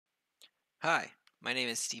Hi, my name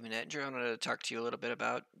is Stephen Ettinger. I'm going to talk to you a little bit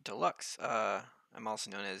about DLUX. I'm also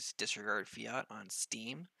known as Disregard Fiat on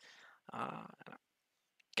Steam. I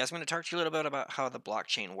guess I'm going to talk to you a little bit about how the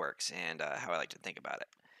blockchain works and how I like to think about it.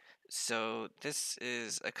 So this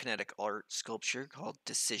is a kinetic art sculpture called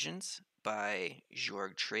Decisions by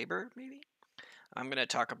Georg Traber, maybe? I'm going to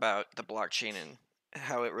talk about the blockchain and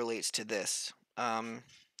how it relates to this.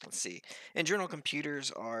 Let's see. Internal computers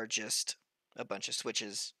are just a bunch of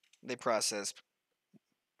switches. They process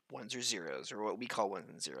ones or zeros, or what we call ones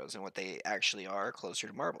and zeros, and what they actually are closer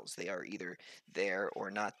to marbles. They are either there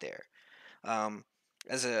or not there. Um,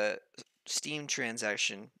 as a Steam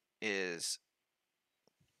transaction is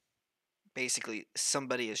basically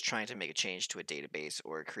somebody is trying to make a change to a database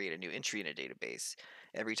or create a new entry in a database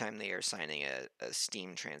every time they are signing a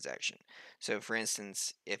Steam transaction. So, for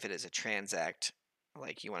instance, if it is a transact,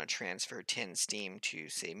 like you want to transfer 10 Steam to,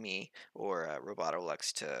 say, me or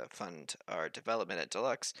Robotolux to fund our development at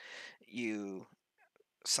Deluxe, you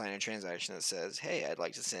sign a transaction that says, "Hey, I'd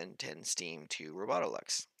like to send 10 Steam to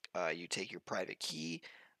Robotolux." You take your private key,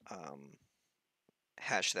 um,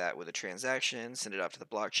 hash that with a transaction, send it off to the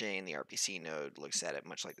blockchain. The RPC node looks at it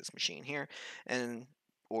much like this machine here, and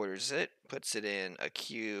orders it, puts it in a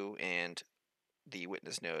queue, and the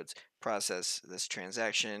witness nodes process this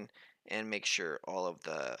transaction and make sure all of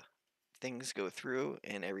the things go through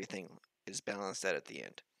and everything is balanced out at the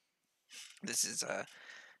end. This is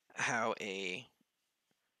how a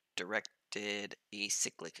directed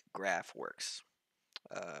acyclic graph works.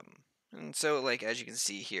 And so, like, as you can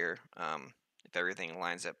see here, if everything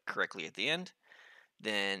lines up correctly at the end,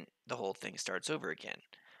 then the whole thing starts over again.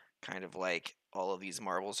 Kind of like all of these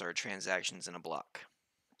marbles are transactions in a block.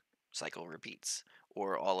 Cycle repeats.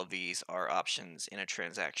 Or all of these are options in a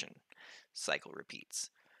transaction. Cycle repeats.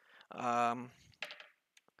 Um,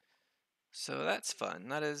 so that's fun.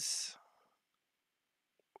 That is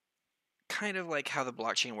kind of like how the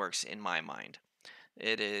blockchain works in my mind.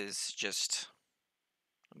 It is just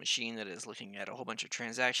a machine that is looking at a whole bunch of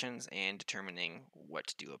transactions and determining what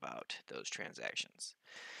to do about those transactions.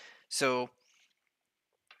 So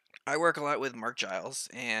I work a lot with Mark Giles,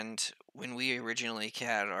 and when we originally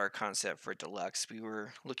had our concept for Deluxe, we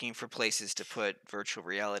were looking for places to put virtual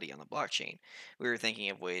reality on the blockchain. We were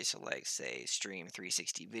thinking of ways to, like, say, stream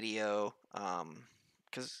 360 video,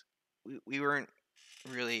 because we weren't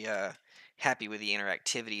really happy with the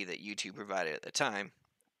interactivity that YouTube provided at the time.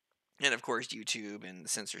 And of course, YouTube and the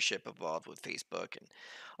censorship involved with Facebook and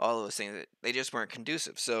all those things, that they just weren't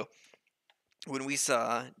conducive. So when we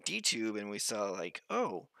saw DTube and we saw, like,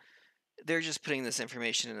 oh, they're just putting this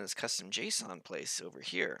information in this custom JSON place over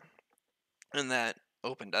here, and that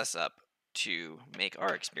opened us up to make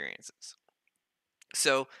our experiences.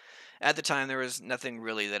 So at the time, there was nothing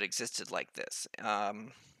really that existed like this.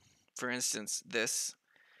 For instance, this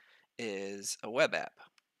is a web app.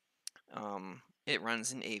 It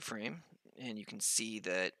runs in A-frame, and you can see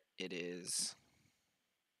that it is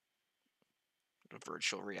a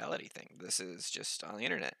virtual reality thing. This is just on the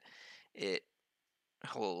internet. It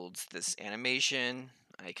holds this animation.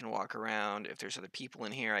 I can walk around. If there's other people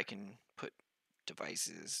in here, I can put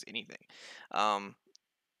devices, anything. Um,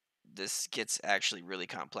 this gets actually really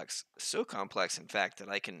complex. So complex, in fact, that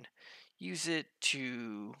I can use it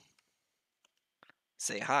to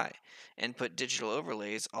say hi and put digital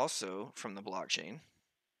overlays also from the blockchain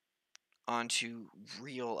onto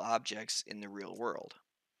real objects in the real world.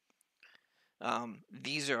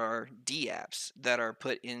 These are D apps that are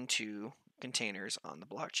put into containers on the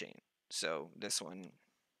blockchain. So this one,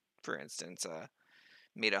 for instance,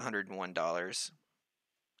 made $101.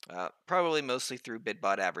 Probably mostly through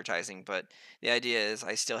Bidbot advertising, but the idea is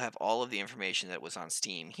I still have all of the information that was on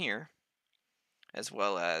Steam here, as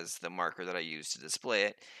well as the marker that I used to display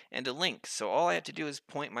it, and a link. So all I have to do is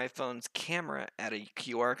point my phone's camera at a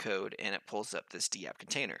QR code, and it pulls up this DApp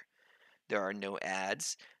container. There are no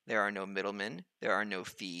ads, there are no middlemen, there are no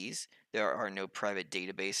fees, there are no private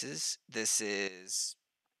databases. This is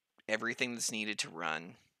everything that's needed to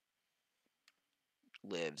run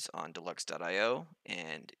lives on DLUX.io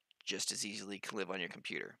and just as easily can live on your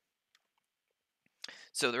computer.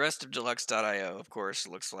 So the rest of DLUX.io, of course,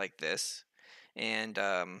 looks like this. And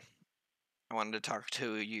I wanted to talk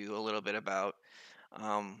to you a little bit about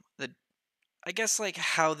the, I guess, like,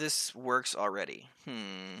 how this works already.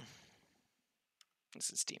 This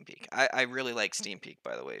is SteamPeak. I really like SteamPeak,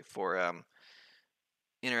 by the way, for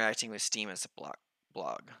interacting with Steam as a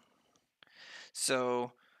blog.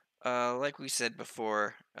 So, like we said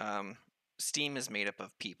before, Steam is made up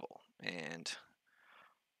of people, and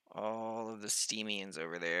all of the Steamians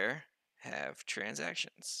over there have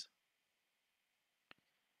transactions.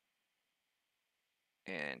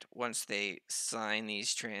 And once they sign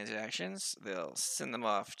these transactions, they'll send them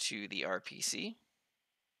off to the RPC.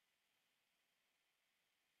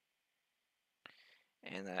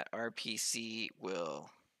 And that RPC will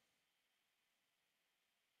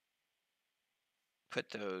put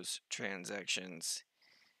those transactions,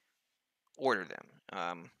 order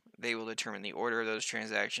them. They will determine the order of those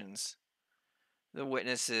transactions. The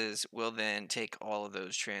witnesses will then take all of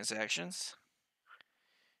those transactions,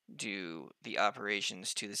 do the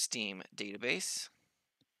operations to the Steam database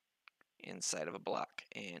inside of a block,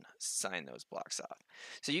 and sign those blocks off.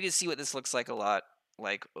 So you can see what this looks like a lot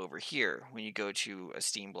like over here when you go to a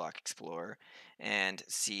Steam Block Explorer and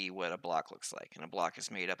see what a block looks like. And a block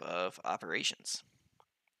is made up of operations.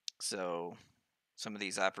 So some of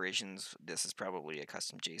these operations, this is probably a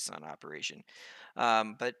custom JSON operation.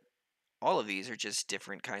 But all of these are just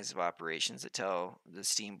different kinds of operations that tell the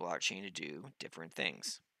Steam blockchain to do different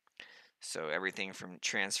things. So everything from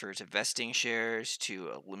transfer to vesting shares to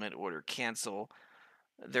a limit order cancel,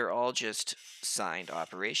 they're all just signed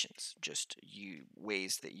operations, just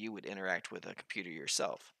ways that you would interact with a computer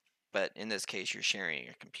yourself. But in this case, you're sharing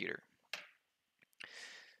a computer.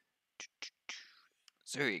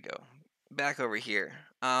 So here you go. Back over here.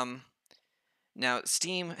 Now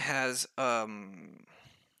Steam has a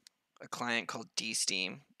client called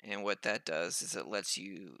dSteam, and what that does is it lets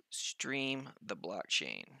you stream the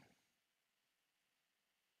blockchain.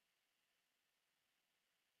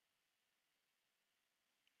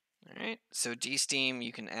 Alright, so dSteam,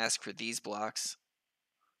 you can ask for these blocks,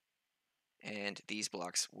 and these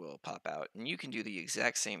blocks will pop out. And you can do the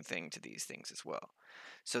exact same thing to these things as well.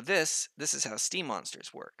 So this is how Steam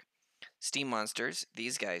monsters work. Steam monsters,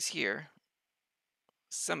 these guys here,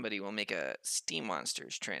 somebody will make a Steam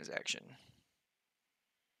monsters transaction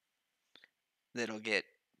that'll get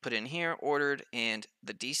put in here, ordered, and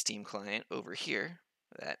the dSteam client over here,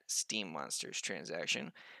 that Steam monsters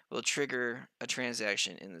transaction, will trigger a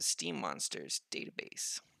transaction in the Steam monsters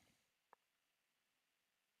database.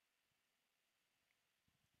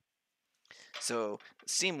 So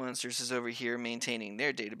Steam Monsters is over here maintaining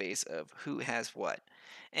their database of who has what.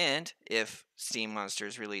 And if Steam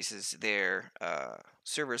Monsters releases their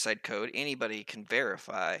server-side code, anybody can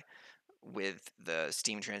verify with the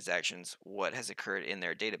Steam transactions what has occurred in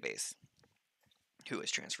their database, who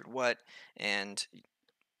has transferred what, and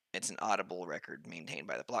it's an auditable record maintained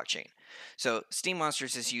by the blockchain. So Steam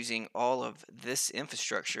Monsters is using all of this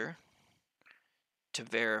infrastructure to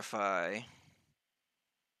verify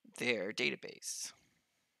their database,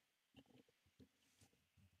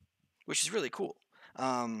 which is really cool.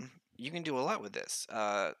 You can do a lot with this.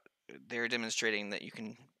 They're demonstrating that you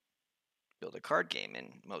can build a card game,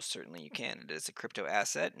 and most certainly you can. It is a crypto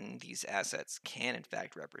asset, and these assets can, in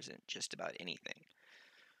fact, represent just about anything.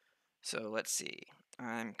 So let's see.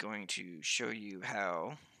 I'm going to show you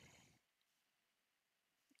how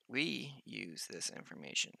we use this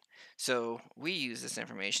information. So we use this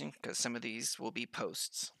information because some of these will be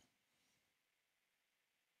posts.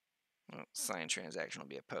 Well, signed transaction will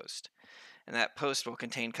be a post. And that post will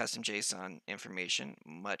contain custom JSON information,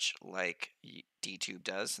 much like DTube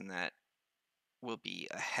does, and that will be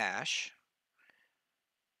a hash,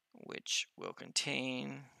 which will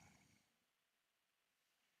contain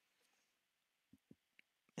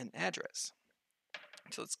an address.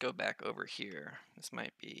 So let's go back over here. This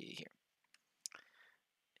might be here.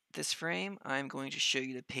 This frame, I'm going to show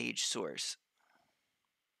you the page source.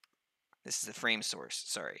 This is the frame source,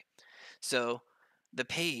 sorry. So the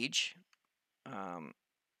page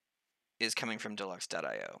is coming from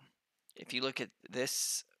DLUX.io. If you look at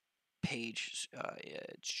this page,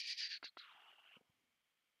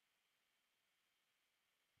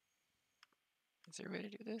 is there a way to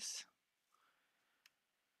do this?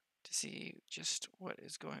 To see just what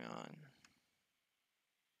is going on.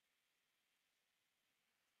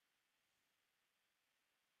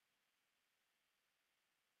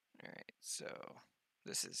 Alright, so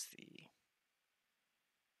this is the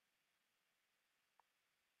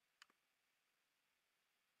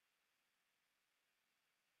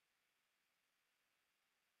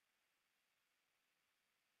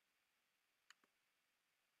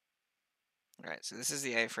Alright, so this is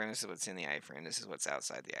the iframe, this is what's in the iframe, this is what's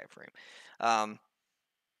outside the iframe.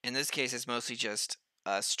 In this case, it's mostly just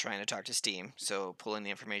us trying to talk to Steam, so pulling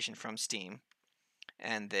the information from Steam,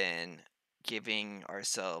 and then giving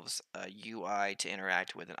ourselves a UI to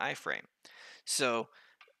interact with an iframe. So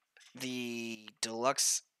the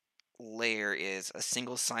DLUX layer is a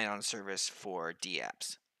single sign-on service for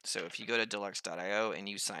dApps. So if you go to DLUX.io and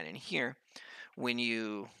you sign in here, when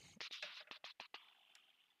you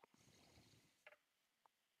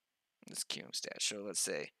this QM stat. So let's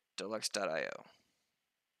say DLUX.io.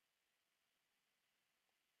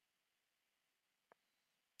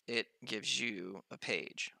 It gives you a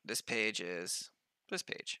page. This page is this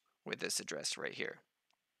page with this address right here.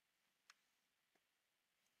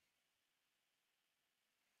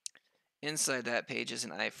 Inside that page is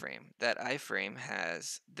an iframe. That iframe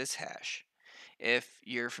has this hash. If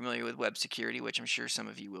you're familiar with web security, which I'm sure some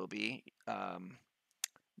of you will be,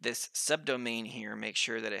 this subdomain here makes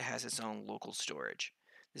sure that it has its own local storage.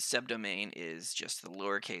 The subdomain is just the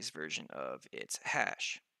lowercase version of its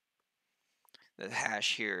hash. The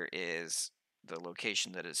hash here is the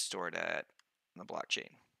location that it's stored at on the blockchain.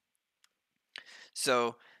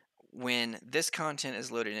 So when this content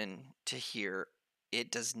is loaded into here, it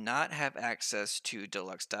does not have access to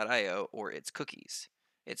DLUX.io or its cookies.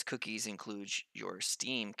 Its cookies include your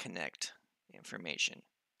Steam Connect information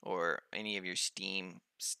or any of your Steam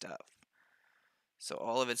stuff. So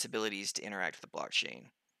all of its abilities to interact with the blockchain,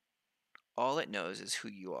 all it knows is who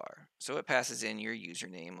you are. So it passes in your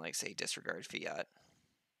username, like say disregard fiat.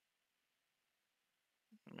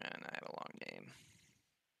 And I have a long name,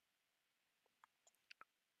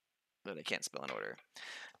 but I can't spell in order.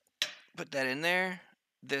 Put that in there.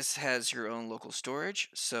 This has your own local storage,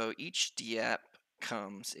 so each DApp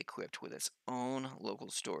comes equipped with its own local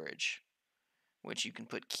storage, which you can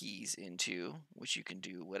put keys into, which you can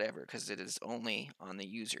do whatever, because it is only on the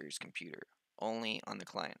user's computer, only on the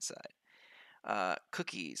client side.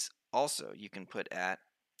 Cookies also you can put at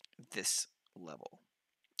this level,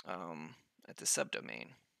 at the subdomain.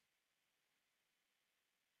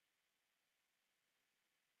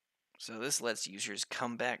 So this lets users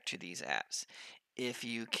come back to these apps. If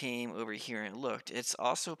you came over here and looked, it's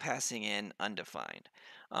also passing in undefined.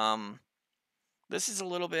 This is a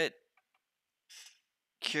little bit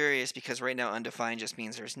curious because right now undefined just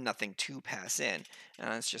means there's nothing to pass in,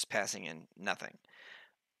 and it's just passing in nothing.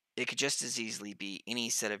 It could just as easily be any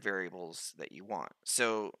set of variables that you want.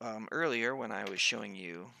 So earlier when I was showing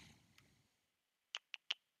you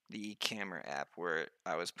the camera app where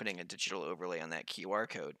I was putting a digital overlay on that QR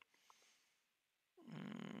code,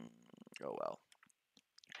 oh well.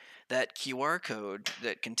 That QR code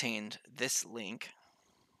that contained this link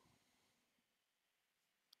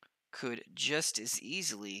could just as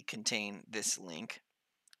easily contain this link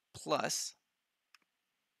plus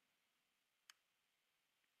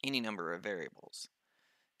any number of variables.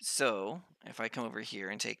 So if I come over here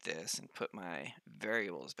and take this and put my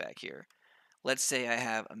variables back here, let's say I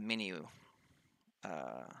have a menu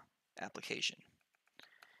application,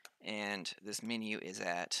 and this menu is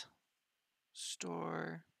at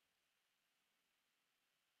store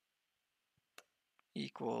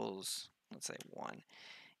equals, let's say 1,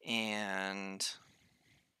 and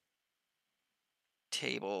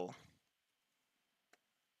table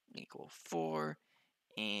equal 4,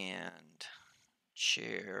 and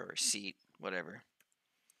chair or seat, whatever,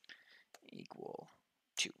 equal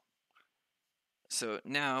 2. So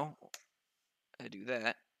now I do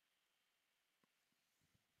that.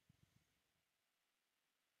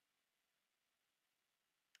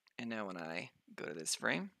 And now when I go to this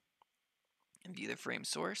frame and view the frame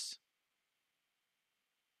source,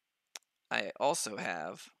 I also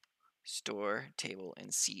have store, table,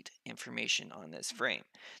 and seat information on this frame.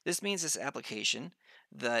 This means this application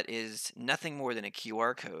that is nothing more than a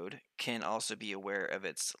QR code can also be aware of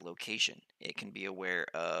its location. It can be aware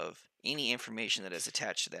of any information that is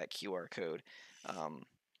attached to that QR code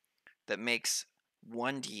that makes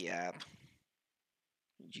 1D app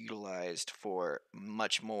utilized for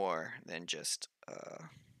much more than just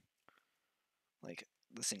like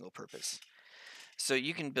the single purpose. So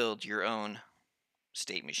you can build your own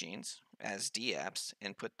state machines as DApps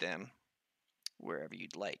and put them wherever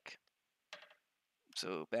you'd like.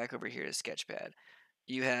 So back over here to Sketchpad,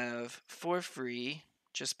 you have for free,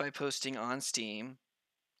 just by posting on Steam,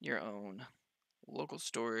 your own local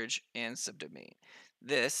storage and subdomain.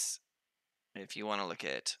 This, if you want to look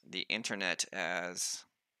at the internet as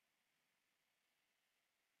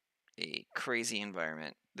a crazy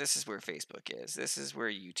environment, this is where Facebook is. This is where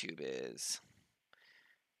YouTube is.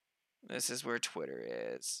 This is where Twitter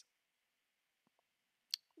is.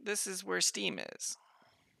 This is where Steam is.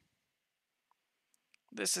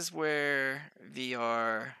 This is where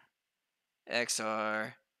VR,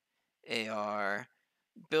 XR, AR,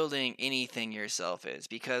 building anything yourself is.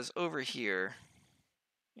 Because over here,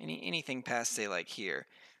 anything past say like here,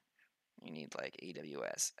 you need like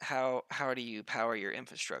AWS. How do you power your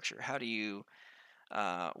infrastructure? How do you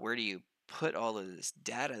where do you put all of this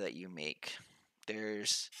data that you make?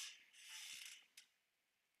 There's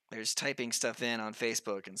typing stuff in on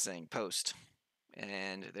Facebook and saying post,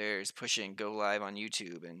 and there's pushing go live on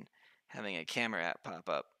YouTube and having a camera app pop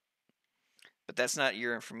up. But that's not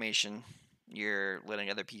your information. You're letting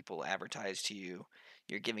other people advertise to you.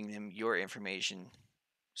 You're giving them your information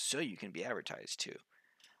so you can be advertised to.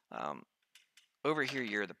 Um, Over here,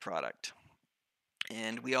 you're the product.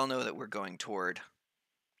 And we all know that we're going toward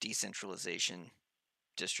decentralization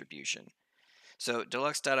distribution. So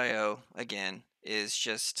DLUX.io, again, is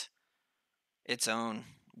just its own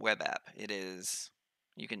web app.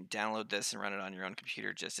 You can download this and run it on your own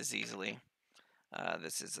computer just as easily.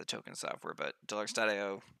 This is the token software, but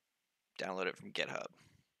DLUX.io, download it from GitHub.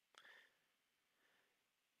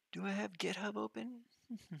 Do I have GitHub open?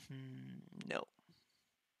 No.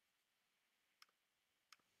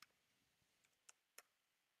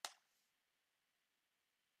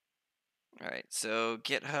 All right, so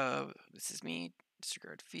GitHub, this is me,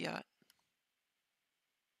 disregard fiat,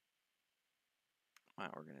 my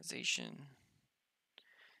organization,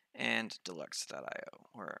 and DLUX.io,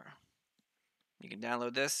 where you can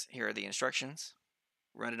download this. Here are the instructions.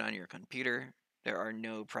 Run it on your computer. There are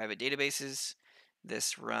no private databases.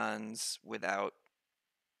 This runs without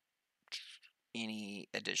any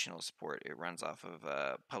additional support. It runs off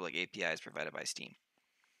of public APIs provided by Steam.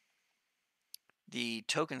 The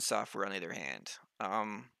token software, on the other hand,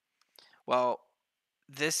 while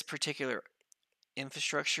this particular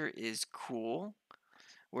infrastructure is cool,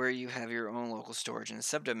 where you have your own local storage and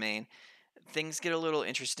subdomain, things get a little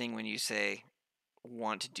interesting when you say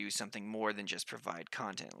want to do something more than just provide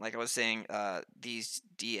content. Like I was saying, these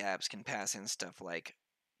D apps can pass in stuff like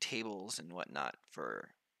tables and whatnot for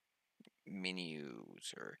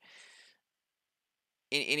menus or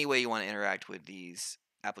in any way you want to interact with these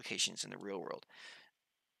applications in the real world.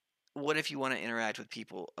 What if you want to interact with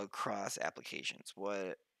people across applications?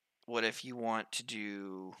 What if you want to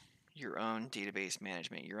do your own database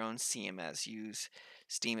management, your own CMS, use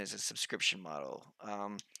Steam as a subscription model?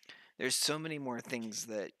 There's so many more things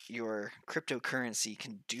that your cryptocurrency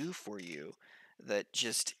can do for you that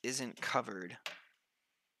just isn't covered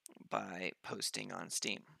by posting on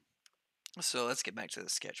Steam. So let's get back to the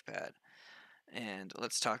Sketchpad and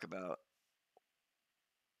let's talk about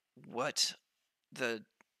what the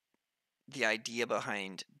idea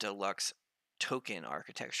behind DLUX token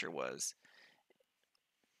architecture was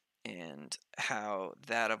and how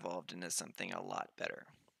that evolved into something a lot better.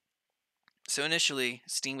 So initially,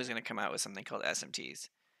 Steam was going to come out with something called SMTs,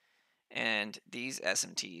 and these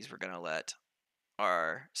SMTs were going to let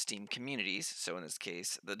our Steam communities, so in this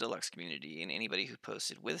case, the DLUX community and anybody who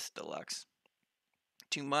posted with DLUX,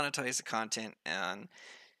 to monetize the content on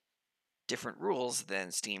different rules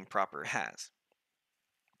than Steam proper has.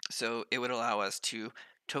 So it would allow us to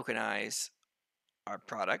tokenize our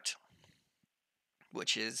product,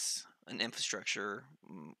 which is an infrastructure,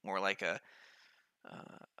 more like a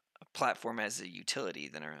platform as a utility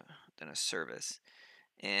than a service,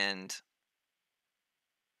 and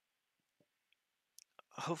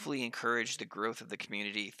hopefully encourage the growth of the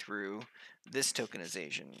community through this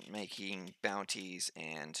tokenization, making bounties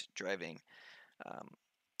and driving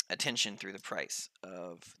attention through the price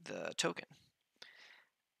of the token.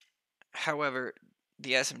 However,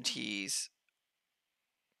 the SMTs,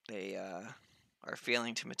 they are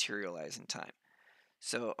failing to materialize in time.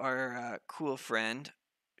 So our cool friend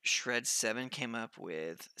Shred7 came up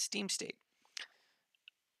with Steam State.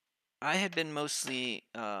 I had been mostly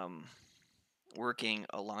working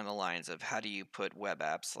along the lines of how do you put web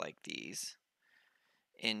apps like these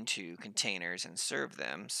into containers and serve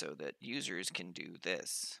them so that users can do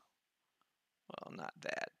this. Well, not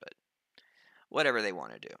that, but whatever they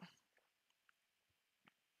want to do.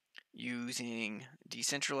 Using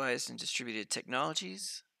decentralized and distributed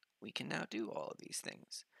technologies, we can now do all of these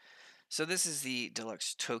things. So this is the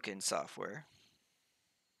DLUX token software.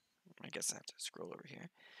 I guess I have to scroll over here.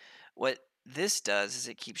 What this does is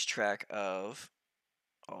it keeps track of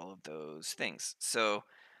all of those things. So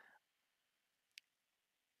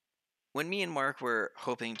when me and Mark were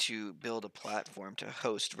hoping to build a platform to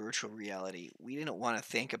host virtual reality, we didn't want to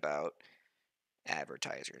think about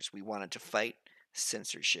advertisers. We wanted to fight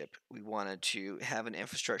censorship. We wanted to have an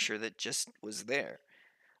infrastructure that just was there.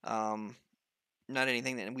 Not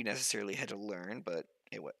anything that we necessarily had to learn, but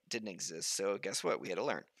it didn't exist. So guess what? We had to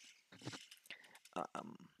learn.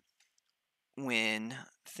 When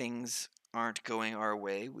things aren't going our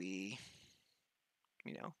way, we,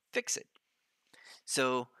 fix it.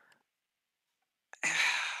 So,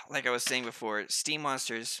 like I was saying before, Steam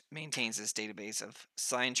Monsters maintains this database of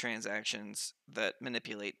signed transactions that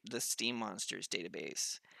manipulate the Steam Monsters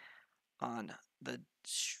database on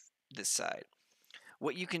this side.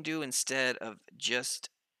 What you can do instead of just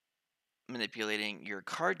manipulating your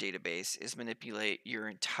card database is manipulate your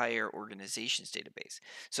entire organization's database.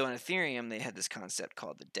 So in Ethereum, they had this concept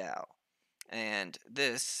called the DAO. And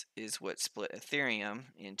this is what split Ethereum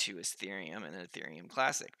into Ethereum and Ethereum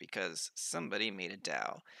Classic, because somebody made a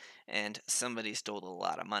DAO and somebody stole a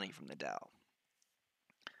lot of money from the DAO.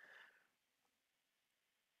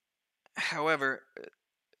 However,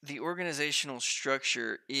 the organizational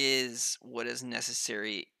structure is what is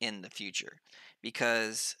necessary in the future,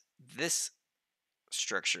 because this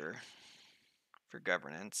structure for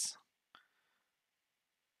governance,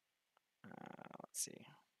 let's see,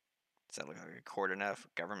 does that look like a cord enough?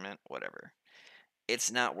 Government, whatever.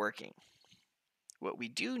 It's not working. What we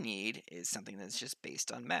do need is something that's just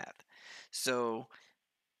based on math. So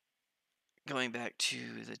going back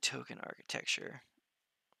to the token architecture,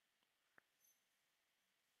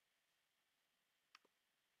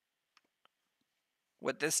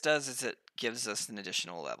 what this does is it gives us an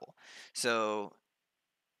additional level. So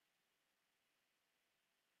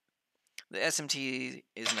the SMT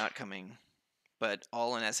is not coming, but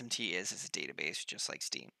all an SMT is a database, just like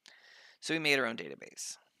Steam. So we made our own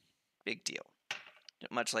database. Big deal.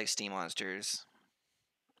 Much like Steam Monsters,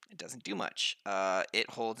 it doesn't do much. It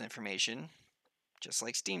holds information just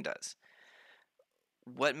like Steam does.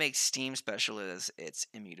 What makes Steam special is its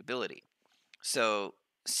immutability. So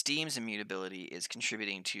Steam's immutability is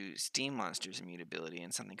contributing to Steam Monsters' immutability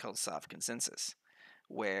in something called soft consensus,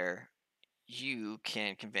 where you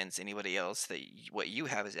can convince anybody else that what you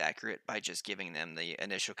have is accurate by just giving them the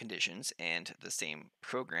initial conditions and the same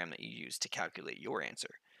program that you use to calculate your answer.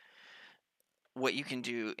 What you can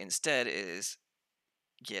do instead is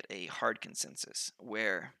get a hard consensus,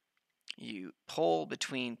 where you poll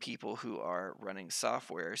between people who are running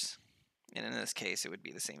softwares, and in this case, it would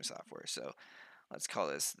be the same software. So let's call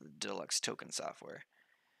this the DLUX token software.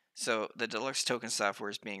 So the DLUX token software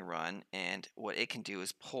is being run, and what it can do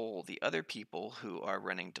is poll the other people who are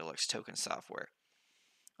running DLUX token software.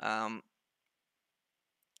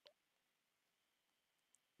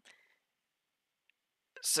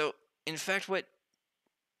 So in fact, what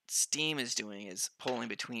Steam is doing is polling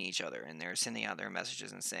between each other, and they're sending out their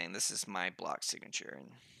messages and saying, "This is my block signature,"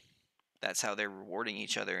 and that's how they're rewarding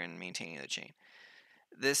each other and maintaining the chain.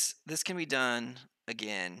 This can be done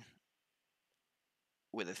again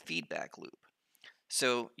with a feedback loop.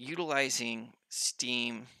 So utilizing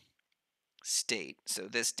Steam state, so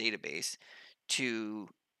this database, to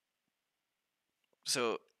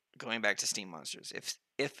so going back to Steam Monsters,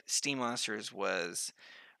 if Steam Monsters was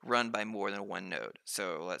run by more than one node,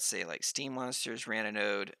 so let's say like Steam Monsters ran a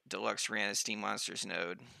node, DLUX ran a Steam Monsters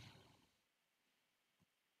node,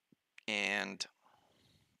 and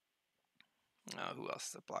who else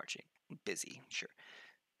is a blockchain? Busy, sure.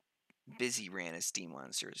 Busy ran a Steam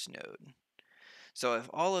Monsters node. So if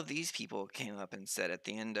all of these people came up and said at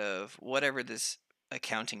the end of whatever this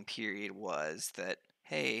accounting period was that,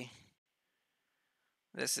 hey,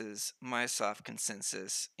 this is my soft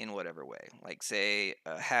consensus in whatever way, like say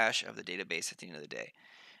a hash of the database at the end of the day,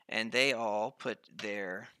 and they all put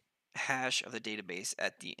their hash of the database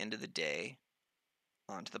at the end of the day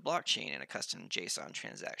onto the blockchain in a custom JSON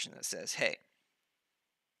transaction that says, hey,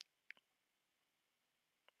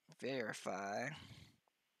 verify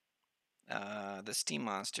the Steam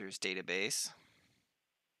Monsters database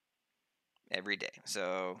every day,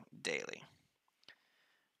 so daily.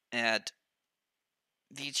 At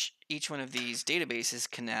each one of these databases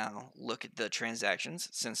can now look at the transactions,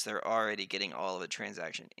 since they're already getting all of the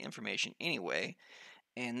transaction information anyway,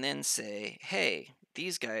 and then say, hey,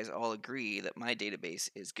 these guys all agree that my database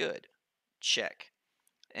is good. Check.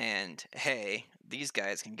 And hey, these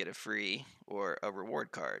guys can get a free or a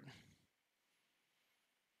reward card.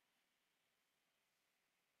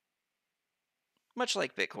 Much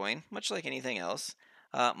like Bitcoin, much like anything else,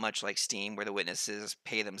 much like Steam, where the witnesses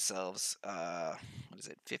pay themselves,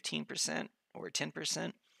 15% or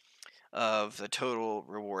 10% of the total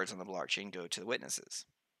rewards on the blockchain go to the witnesses.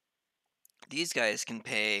 These guys can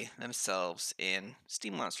pay themselves in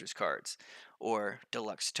Steam Monsters cards or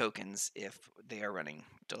DLUX tokens if they are running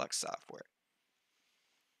DLUX software.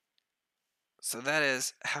 So that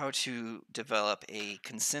is how to develop a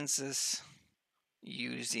consensus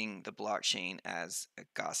using the blockchain as a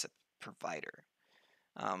gossip provider.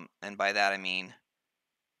 And by that I mean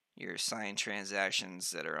your signed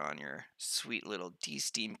transactions that are on your sweet little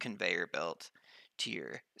D-Steam conveyor belt to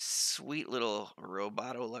your sweet little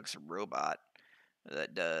Robotolux robot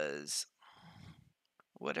that does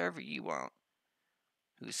whatever you want,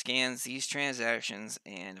 who scans these transactions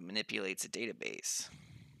and manipulates a database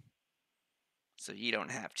so you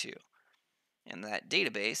don't have to. And that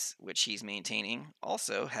database, which he's maintaining,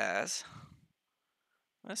 also has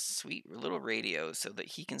a sweet little radio so that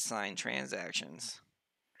he can sign transactions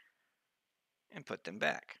and put them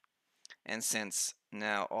back. And since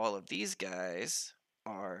now all of these guys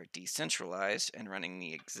are decentralized and running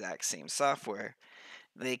the exact same software,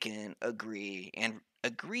 they can agree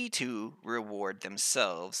to reward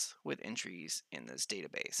themselves with entries in this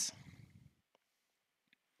database.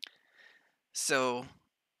 So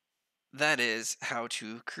that is how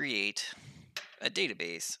to create a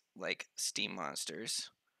database like Steam Monsters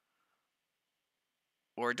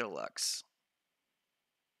or DLUX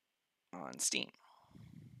on Steam.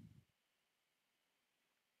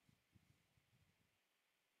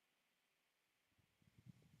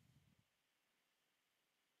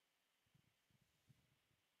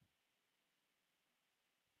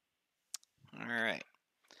 All right.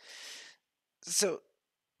 So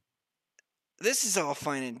this is all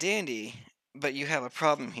fine and dandy, but you have a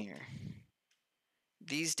problem here.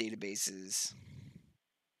 These databases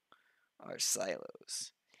are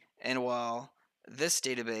silos. And while this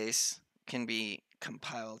database can be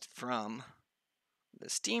compiled from the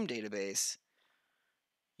Steam database,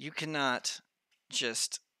 you cannot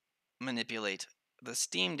just manipulate the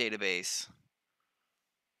Steam database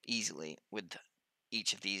easily with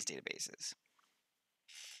each of these databases.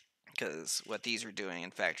 Because what these are doing,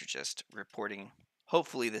 in fact, are just reporting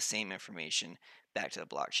hopefully the same information back to the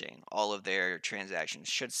blockchain. All of their transactions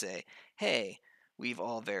should say, hey, we've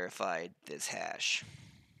all verified this hash.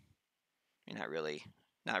 You're not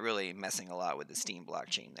really messing a lot with the Steam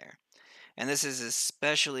blockchain there. And this is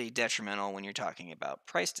especially detrimental when you're talking about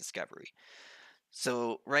price discovery.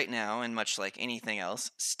 So right now, and much like anything else,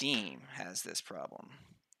 Steam has this problem.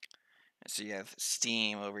 So you have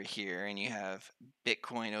Steam over here, and you have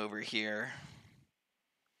Bitcoin over here.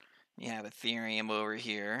 You have Ethereum over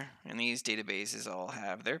here, and these databases all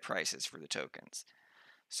have their prices for the tokens.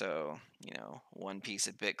 So, one piece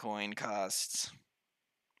of Bitcoin costs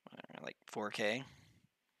like 4K.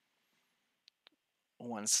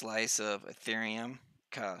 One slice of Ethereum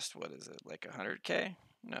costs, what is it, like 100K?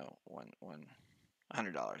 No, $100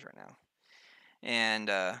 right now. And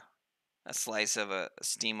a slice of a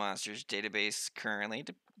Steam Monsters database currently,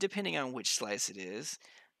 depending on which slice it is,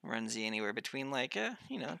 runs you anywhere between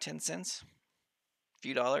 10 cents, a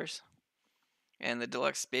few dollars. And the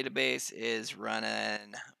DLUX database is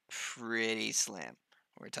running pretty slim.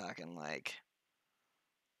 We're talking like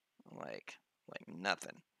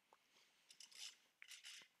nothing.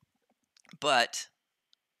 But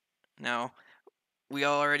now we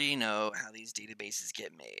already know how these databases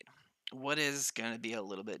get made. What is going to be a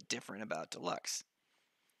little bit different about DLUX?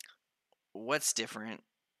 What's different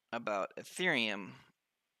about Ethereum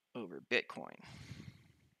over Bitcoin?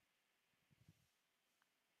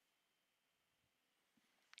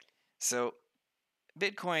 So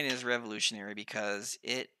Bitcoin is revolutionary because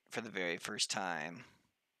it, for the very first time,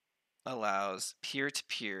 allows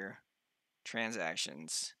peer-to-peer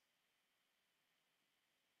transactions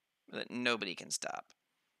that nobody can stop.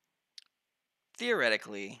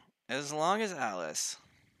 Theoretically, as long as Alice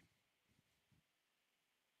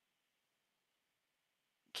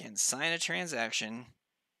can sign a transaction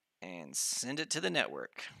and send it to the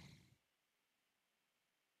network,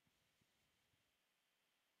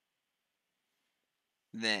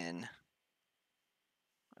 then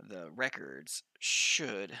the records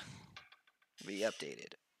should be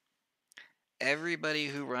updated. Everybody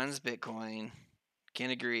who runs Bitcoin can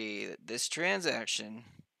agree that this transaction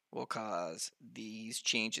will cause these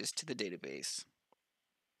changes to the database,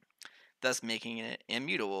 thus making it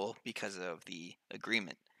immutable because of the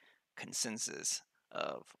agreement, consensus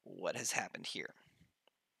of what has happened here.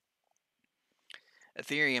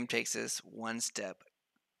 Ethereum takes this one step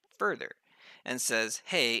further and says,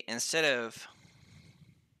 hey, instead of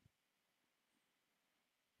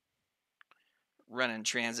running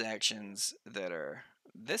transactions that are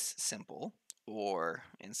this simple, or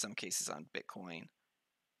in some cases on Bitcoin,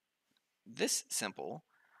 this simple,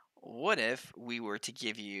 what if we were to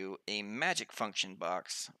give you a magic function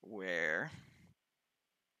box where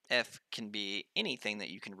F can be anything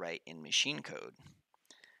that you can write in machine code?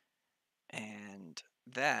 And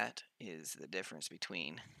that is the difference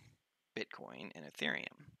between Bitcoin and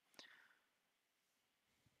Ethereum.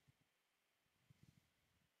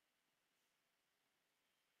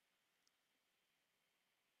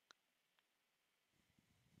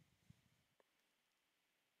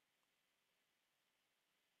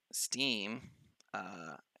 Steam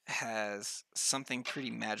has something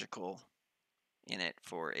pretty magical in it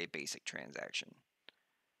for a basic transaction.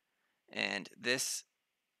 And this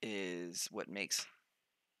is what makes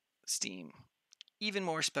Steam even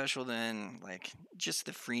more special than like just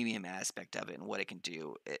the freemium aspect of it and what it can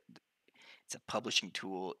do. It's a publishing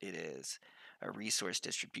tool. It is a resource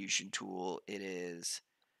distribution tool. It is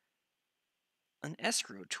an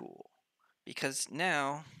escrow tool. Because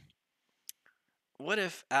now, what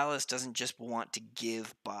if Alice doesn't just want to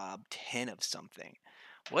give Bob 10 of something?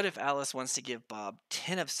 What if Alice wants to give Bob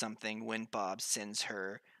 10 of something when Bob sends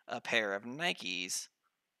her a pair of Nikes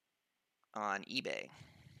on eBay?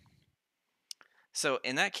 So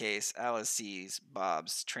in that case, Alice sees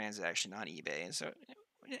Bob's transaction on eBay, and so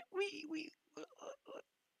we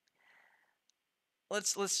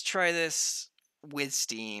let's try this with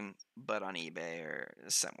Steam, but on eBay or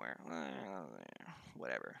somewhere,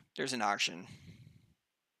 whatever. There's an auction.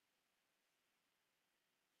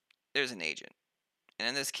 There's an agent, and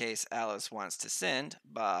in this case, Alice wants to send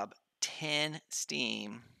Bob 10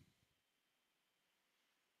 Steam,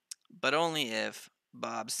 but only if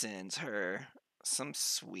Bob sends her some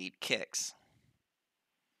sweet kicks.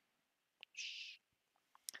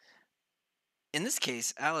 In this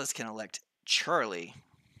case, Alice can elect Charlie.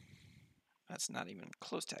 That's not even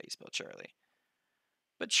close to how you spell Charlie.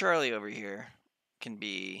 But Charlie over here can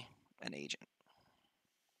be an agent.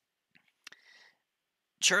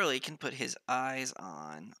 Charlie can put his eyes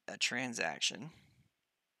on a transaction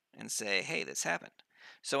and say, hey, this happened.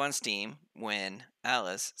 So on Steam, when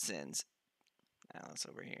Alice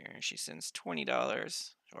over here, she sends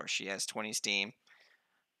 $20, or she has 20 Steam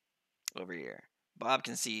over here. Bob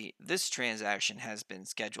can see this transaction has been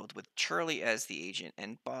scheduled with Charlie as the agent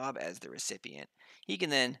and Bob as the recipient. He can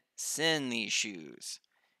then send these shoes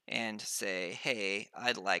and say, hey,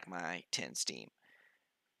 I'd like my 10 Steam.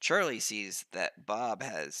 Charlie sees that Bob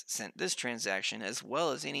has sent this transaction as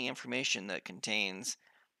well as any information that contains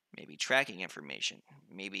maybe tracking information,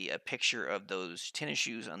 maybe a picture of those tennis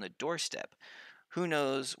shoes on the doorstep. Who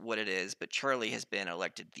knows what it is, but Charlie has been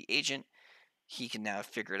elected the agent. He can now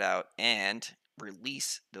figure it out and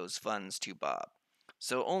release those funds to Bob.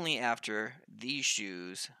 So only after these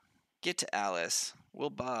shoes get to Alice will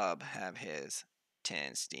Bob have his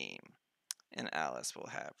 10 Steam, and Alice will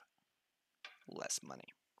have less money.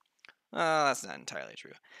 That's not entirely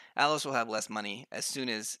true. Alice will have less money as soon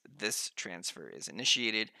as this transfer is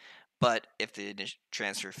initiated, but if the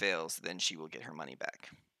transfer fails, then she will get her money back.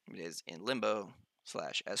 It is in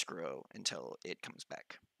limbo/escrow until it comes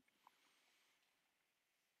back.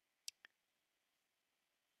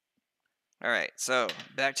 All right, so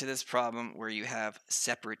back to this problem where you have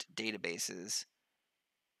separate databases,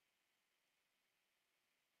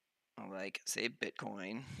 like, say,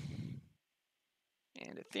 Bitcoin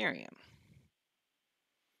and Ethereum.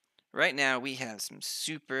 Right now, we have some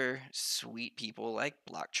super sweet people like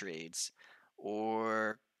Block Trades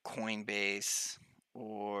or Coinbase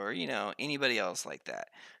or, anybody else like that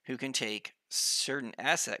who can take certain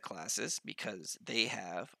asset classes because they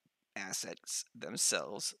have assets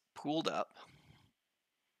themselves pooled up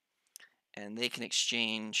and they can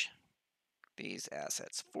exchange these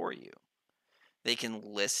assets for you. They can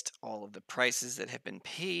list all of the prices that have been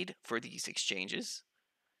paid for these exchanges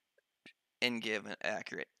and give an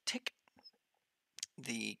accurate tick.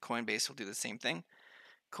 The Coinbase will do the same thing.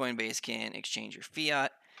 Coinbase can exchange your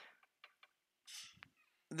fiat.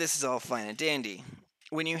 This is all fine and dandy.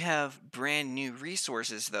 When you have brand new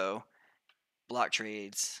resources, though, block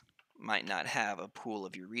trades might not have a pool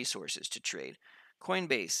of your resources to trade.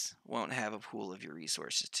 Coinbase won't have a pool of your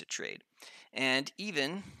resources to trade. And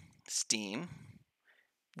even Steam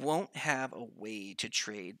won't have a way to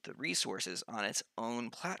trade the resources on its own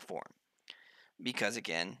platform. Because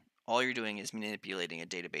again, all you're doing is manipulating a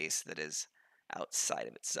database that is outside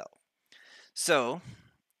of itself. So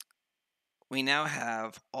we now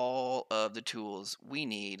have all of the tools we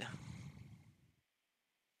need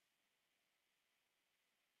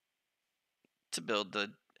to build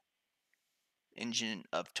the engine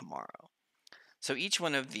of tomorrow. So each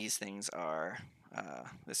one of these things are,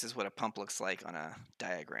 this is what a pump looks like on a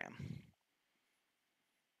diagram.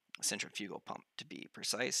 A centrifugal pump to be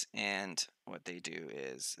precise, and what they do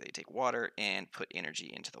is they take water and put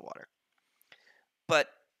energy into the water. But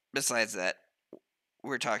besides that,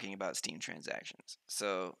 we're talking about Steam transactions.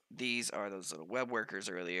 So these are those little web workers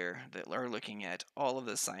earlier that are looking at all of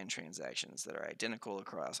the signed transactions that are identical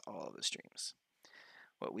across all of the streams.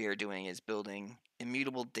 What we are doing is building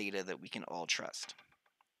immutable data that we can all trust.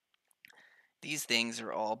 These things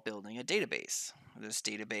are all building a database. This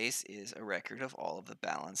database is a record of all of the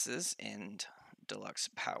balances in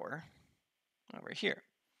DLUX Power over here.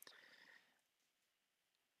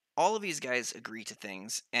 All of these guys agree to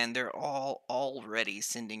things, and they're all already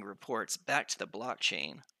sending reports back to the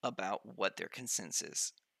blockchain about what their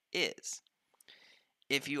consensus is.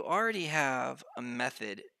 if you already have a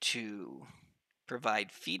method to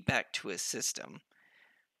provide feedback to a system,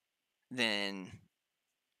 then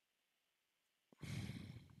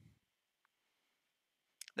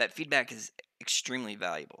that feedback is extremely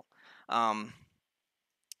valuable. Um,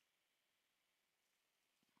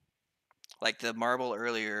 like the marbles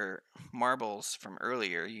from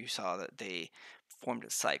earlier, you saw that they formed a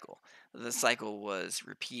cycle. The cycle was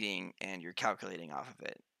repeating, and you're calculating off of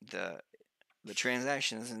it. The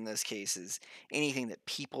transactions in this case is anything that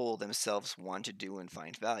people themselves want to do and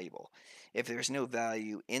find valuable. If there's no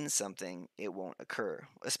value in something, it won't occur,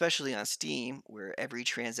 especially on Steam, where every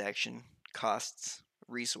transaction costs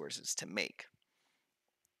resources to make.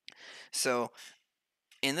 So,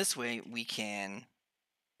 in this way, we can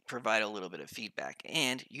provide a little bit of feedback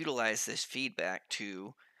and utilize this feedback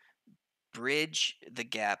to bridge the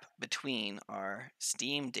gap between our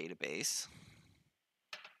Steam database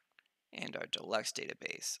and our DLUX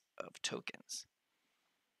database of tokens,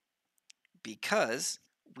 because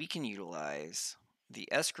we can utilize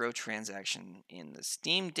the escrow transaction in the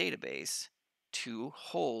Steam database to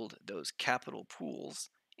hold those capital pools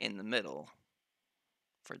in the middle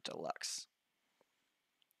for DLUX.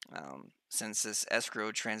 Since this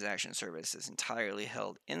escrow transaction service is entirely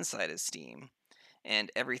held inside of Steam,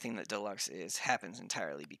 and everything that DLUX is happens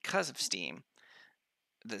entirely because of Steam,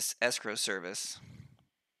 this escrow service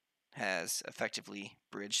has effectively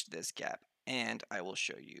bridged this gap, and I will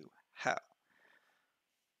show you how.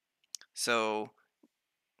 So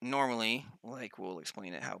normally, like we'll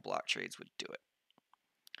explain it how block trades would do it.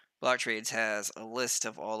 Block trades has a list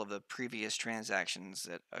of all of the previous transactions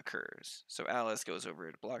that occurs. So Alice goes over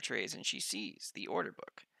to block trades and she sees the order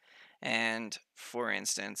book. And for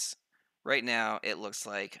instance, right now it looks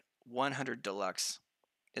like 100 DLUX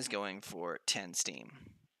is going for 10 Steam.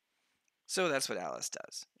 So that's what Alice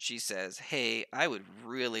does. She says, hey, I would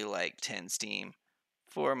really like 10 Steam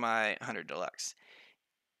for my 100 DLUX.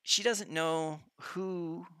 She doesn't know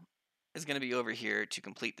who is going to be over here to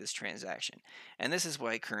complete this transaction. And this is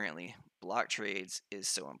why currently block trades is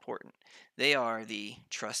so important. They are the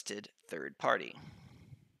trusted third party.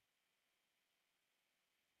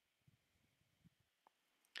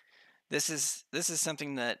 This is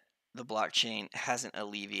something that the blockchain hasn't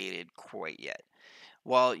alleviated quite yet.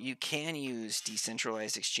 While you can use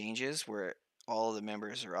decentralized exchanges where all the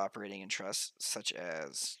members are operating in trust, such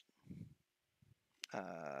as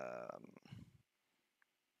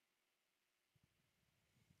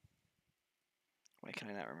why can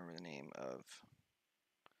I not remember the name of,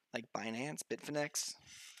 like Binance, Bitfinex?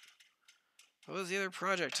 What was the other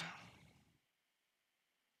project?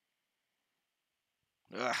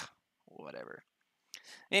 Ugh, whatever.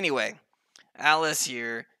 Anyway, Alice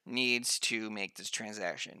here needs to make this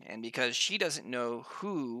transaction, and because she doesn't know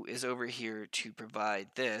who is over here to provide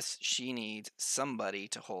this, she needs somebody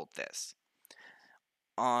to hold this.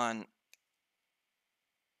 On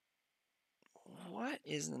what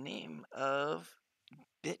is the name of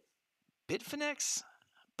Bitfinex?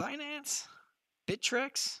 Binance?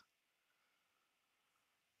 Bittrex?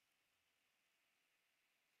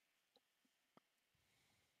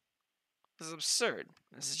 This is absurd.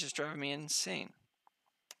 This is just driving me insane.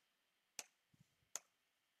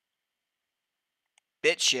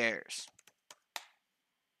 BitShares.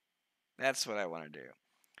 That's what I want to do.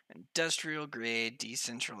 Industrial grade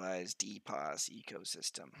decentralized DPoS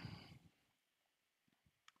ecosystem.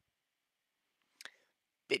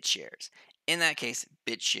 BitShares. In that case,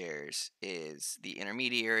 BitShares is the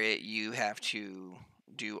intermediary. You have to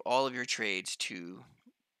do all of your trades to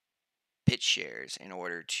BitShares in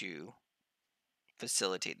order to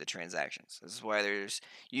facilitate the transactions. This is why there's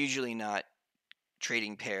usually not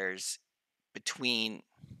trading pairs between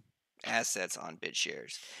assets on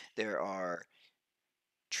BitShares. There are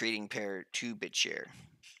trading pair to BitShare,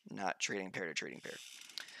 not trading pair to trading pair.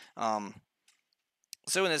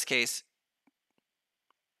 So in this case,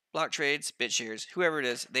 block trades, BitShares, whoever it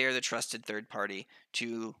is, they are the trusted third party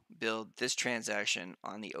to build this transaction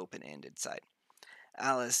on the open-ended side.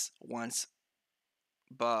 Alice, once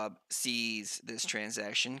Bob sees this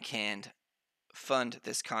transaction, can fund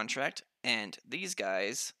this contract, and these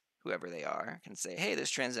guys, whoever they are, can say, hey, this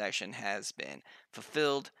transaction has been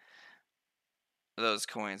fulfilled. Those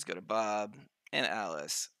coins go to Bob, and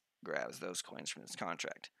Alice grabs those coins from this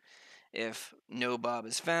contract. If no Bob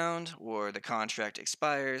is found or the contract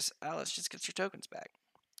expires, Alice just gets her tokens back.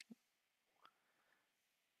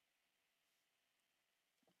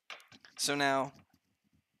 So now,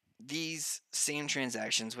 these same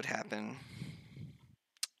transactions would happen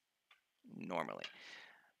normally.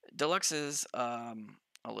 DLUX is a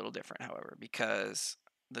little different, however, because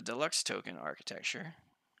the deluxe token architecture,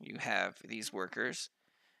 you have these workers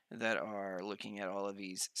that are looking at all of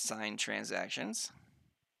these signed transactions.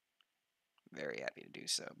 Very happy to do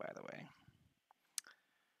so, by the way.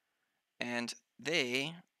 And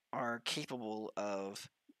they are capable of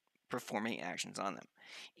performing actions on them.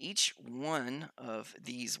 Each one of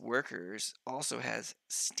these workers also has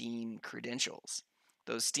Steam credentials.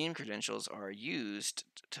 Those Steam credentials are used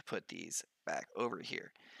to put these back over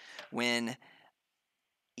here. When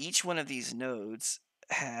each one of these nodes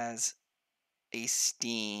has a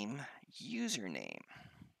Steam username,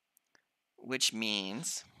 which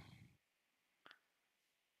means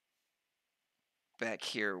back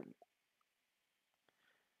here,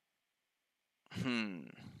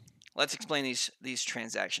 let's explain these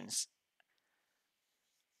transactions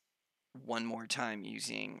one more time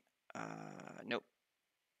using, nope,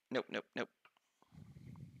 nope, nope, nope.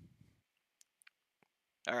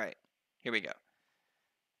 All right, here we go.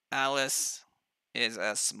 Alice is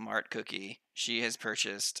a smart cookie. She has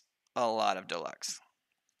purchased a lot of Deluxe.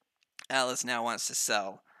 Alice now wants to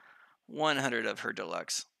sell 100 of her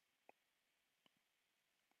Deluxe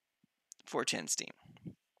for 10 Steam.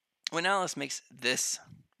 When Alice makes this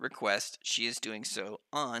request, she is doing so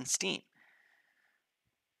on Steam.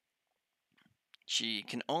 She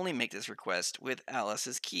can only make this request with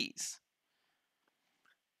Alice's keys.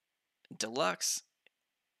 Deluxe,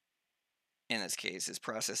 in this case, is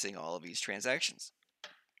processing all of these transactions.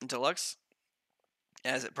 Deluxe,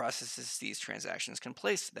 as it processes these transactions, can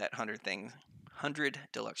place that 100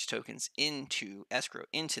 Deluxe tokens into escrow,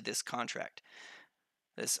 into this contract,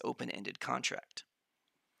 this open-ended contract.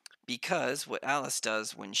 Because what Alice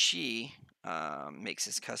does when she makes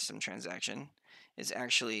this custom transaction is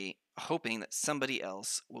actually hoping that somebody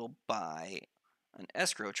else will buy an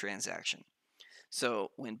escrow transaction.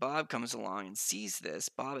 So when Bob comes along and sees this,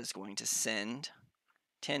 Bob is going to send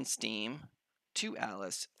 10 Steam to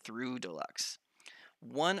Alice through Deluxe.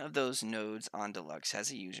 One of those nodes on Deluxe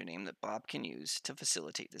has a username that Bob can use to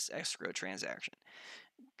facilitate this escrow transaction.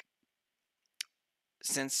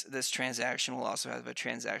 Since this transaction will also have a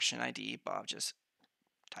transaction ID, Bob just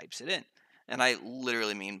types it in. And I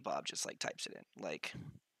literally mean Bob just like types it in, like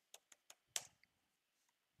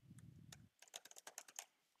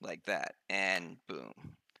that, and boom,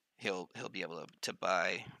 he'll be able to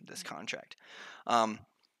buy this contract.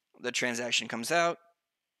 The transaction comes out.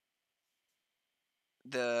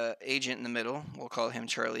 The agent in the middle, we'll call him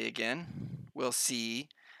Charlie again, will see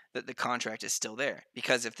that the contract is still there.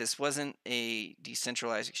 Because if this wasn't a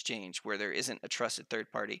decentralized exchange where there isn't a trusted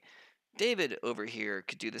third party, David over here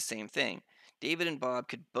could do the same thing. David and Bob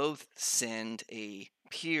could both send a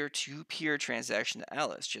peer-to-peer transaction to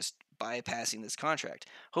Alice, just bypassing this contract,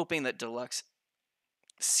 hoping that Deluxe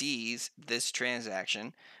sees this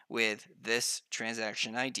transaction with this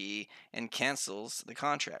transaction ID and cancels the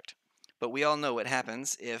contract. But we all know what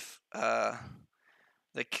happens if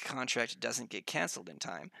the contract doesn't get canceled in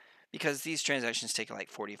time, because these transactions take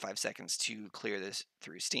like 45 seconds to clear this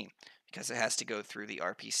through Steam, because it has to go through the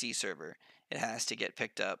RPC server. It has to get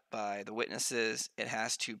picked up by the witnesses. It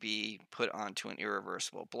has to be put onto an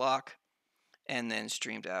irreversible block and then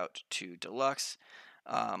streamed out to Deluxe.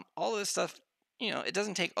 All of this stuff, it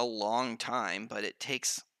doesn't take a long time, but it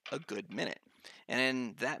takes a good minute. And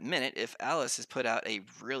in that minute, if Alice has put out a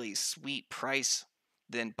really sweet price,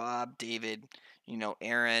 then Bob, David,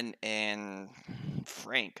 Aaron, and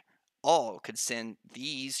Frank all could send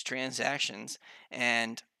these transactions,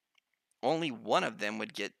 and only one of them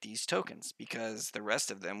would get these tokens because the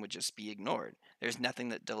rest of them would just be ignored. There's nothing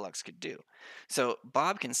that Deluxe could do. So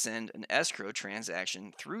Bob can send an escrow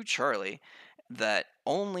transaction through Charlie that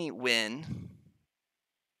only when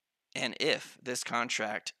and if this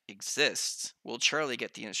contract exists will Charlie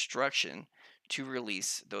get the instruction to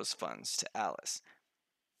release those funds to Alice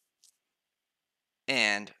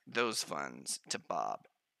and those funds to Bob.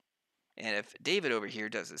 And if David over here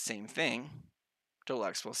does the same thing,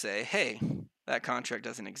 Deluxe will say, hey, that contract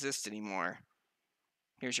doesn't exist anymore.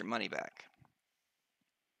 Here's your money back.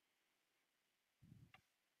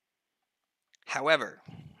 However,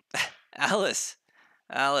 Alice,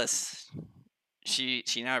 she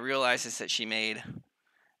now realizes that she made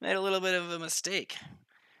a little bit of a mistake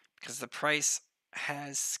because the price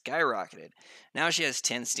has skyrocketed. Now she has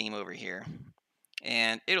 10 Steam over here,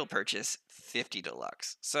 and it'll purchase 50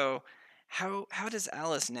 Deluxe. So how does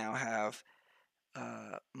Alice now have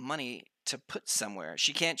money to put somewhere?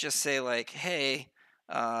 She can't just say like, hey,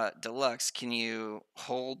 Deluxe, can you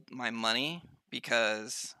hold my money?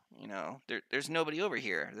 Because, there's nobody over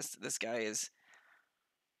here. This guy is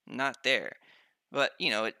not there. But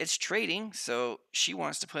it's trading, so she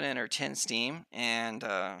wants to put in her 10 Steam, and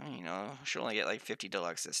she'll only get like 50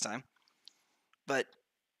 Deluxe this time. But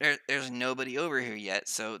there's nobody over here yet,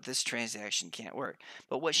 so this transaction can't work.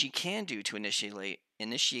 But what she can do to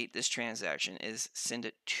initiate this transaction is send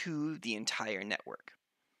it to the entire network.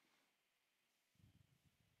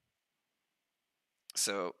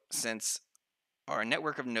 So since our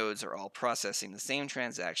network of nodes are all processing the same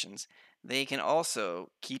transactions, they can also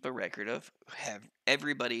keep a record of have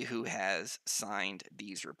everybody who has signed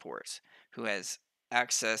these reports, who has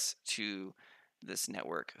access to this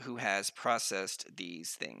network, who has processed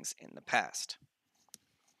these things in the past.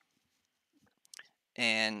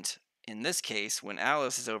 And in this case, when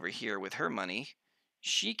Alice is over here with her money,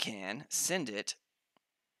 she can send it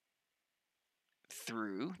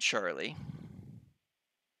through Charlie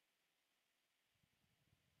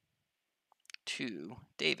to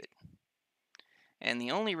David. And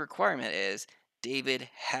the only requirement is David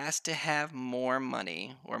has to have more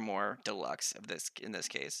money or more deluxe of this in this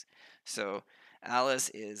case. So Alice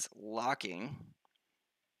is locking,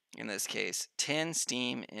 in this case, 10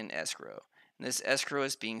 Steam in escrow. And this escrow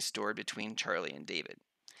is being stored between Charlie and David.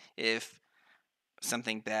 If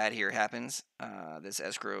something bad here happens, this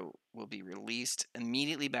escrow will be released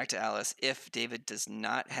immediately back to Alice if David does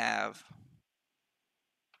not have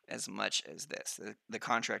as much as this. The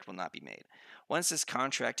contract will not be made. Once this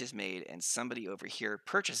contract is made and somebody over here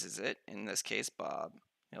purchases it, in this case Bob,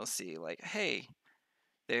 he'll see like, hey,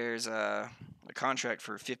 there's a contract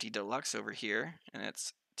for 50 Deluxe over here, and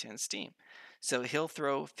it's 10 Steam. So he'll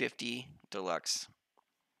throw 50 Deluxe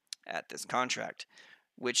at this contract,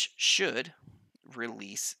 which should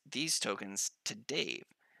release these tokens to Dave.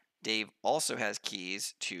 Dave also has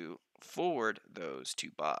keys to forward those to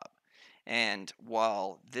Bob. And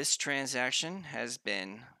while this transaction has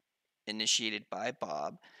been initiated by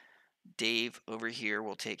Bob, Dave over here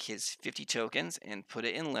will take his 50 tokens and put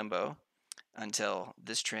it in limbo until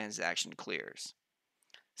this transaction clears.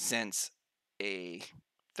 Since a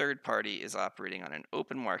third party is operating on an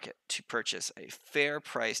open market to purchase a fair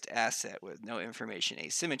priced asset with no information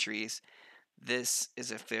asymmetries, this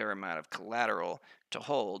is a fair amount of collateral to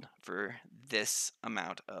hold for this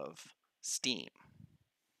amount of Steam.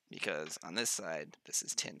 Because on this side, this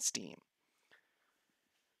is 10 Steam.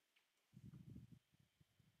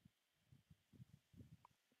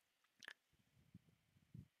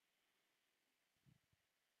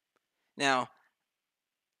 Now,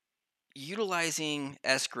 utilizing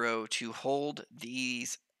escrow to hold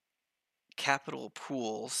these capital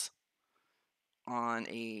pools on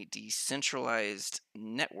a decentralized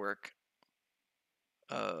network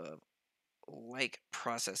like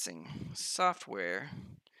processing software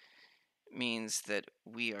means that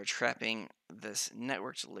we are trapping this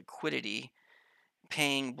network's liquidity,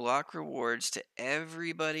 paying block rewards to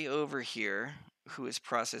everybody over here who is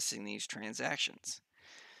processing these transactions.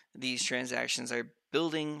 These transactions are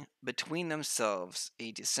building between themselves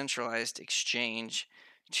a decentralized exchange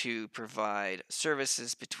to provide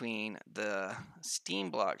services between the Steam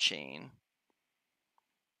blockchain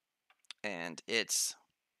and its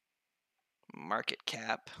market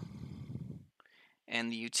cap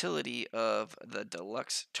and the utility of the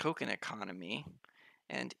DLUX token economy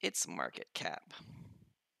and its market cap.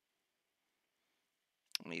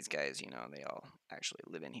 And these guys, they all actually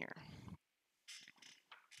live in here.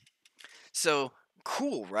 So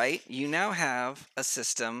cool, right? You now have a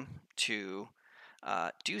system to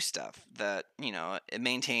do stuff that, it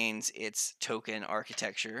maintains its token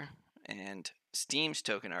architecture and Steam's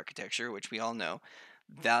token architecture, which we all know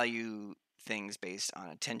value things based on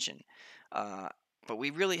attention. But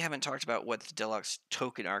we really haven't talked about what the DLUX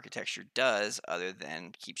token architecture does other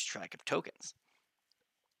than keeps track of tokens.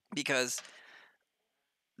 Because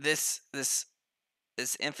this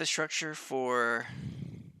infrastructure for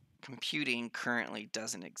computing currently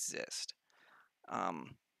doesn't exist.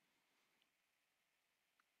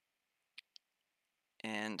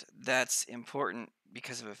 And that's important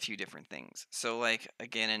because of a few different things. So, like,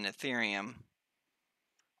 again, in Ethereum,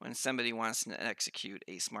 when somebody wants to execute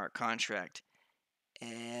a smart contract,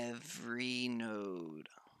 every node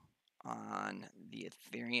on the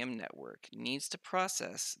Ethereum network needs to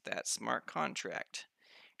process that smart contract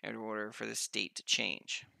in order for the state to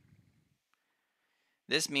change.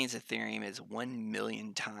 This means Ethereum is 1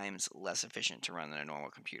 million times less efficient to run than a normal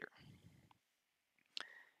computer.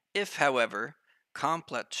 If, however,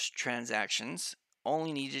 complex transactions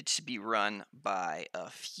only needed to be run by a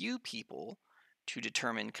few people to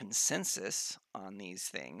determine consensus on these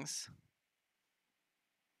things,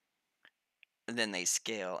 then they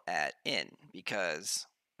scale at n because,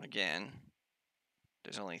 again,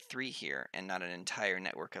 there's only 3 here and not an entire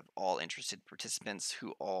network of all interested participants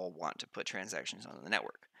who all want to put transactions on the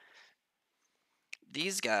network.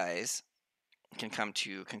 These guys can come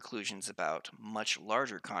to conclusions about much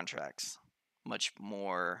larger contracts, much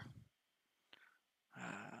more.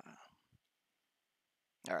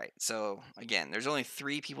 All right, so again, there's only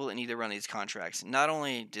 3 people that need to run these contracts. Not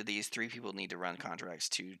only do these 3 people need to run contracts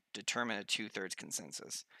to determine a 2/3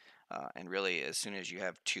 consensus, and really, as soon as you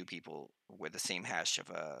have 2 people with the same hash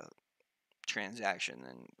of a transaction,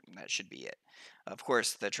 then that should be it. Of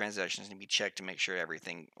course, the transactions need to be checked to make sure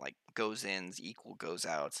everything like goes ins equal goes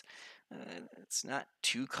outs. It's not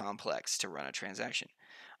too complex to run a transaction.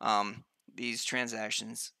 These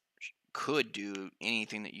transactions could do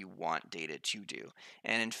anything that you want data to do,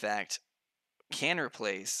 and in fact, can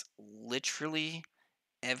replace literally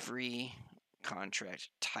every contract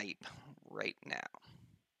type right now,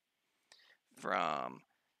 from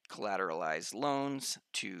collateralized loans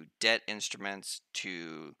to debt instruments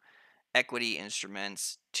to equity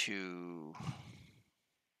instruments to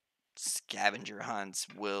scavenger hunts,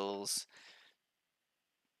 wills,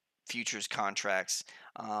 futures contracts.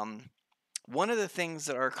 One of the things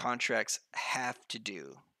that our contracts have to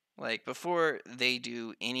do, like before they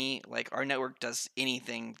do any, like our network does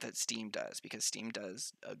anything that Steam does, because Steam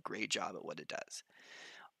does a great job at what it does,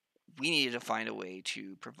 we needed to find a way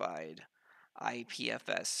to provide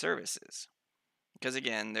IPFS services. Because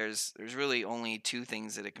again, there's really only 2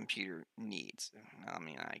 things that a computer needs. I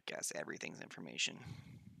mean, I guess everything's information.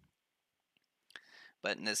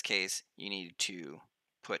 But in this case, you need to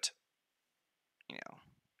put,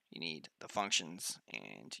 you need the functions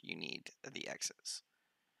and you need the X's.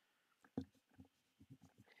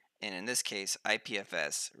 And in this case,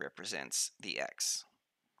 IPFS represents the X,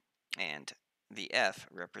 and the F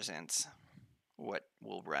represents what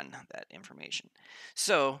will run that information.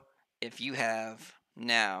 So if you have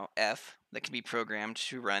now F that can be programmed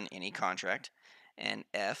to run any contract, and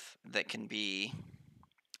F that can be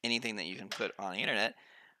anything that you can put on the internet,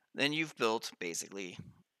 then you've built basically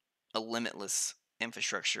a limitless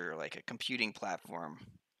infrastructure, like a computing platform,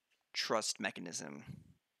 trust mechanism,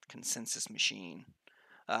 consensus machine,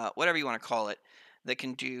 whatever you want to call it, that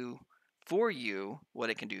can do for you what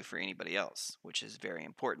it can do for anybody else, which is very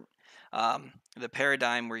important. The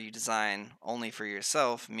paradigm where you design only for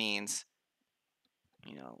yourself means,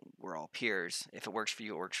 we're all peers. If it works for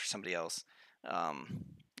you, it works for somebody else.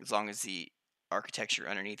 As long as the architecture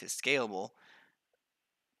underneath is scalable,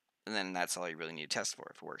 and then that's all you really need to test for.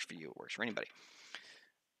 If it works for you, it works for anybody.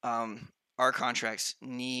 Our contracts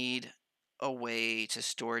need a way to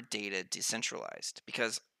store data decentralized,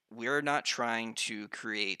 because we're not trying to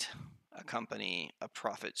create a company, a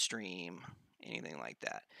profit stream, anything like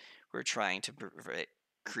that. We're trying to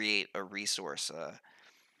create a resource,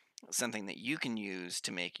 something that you can use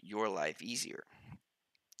to make your life easier.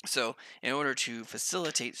 So, in order to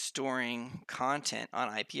facilitate storing content on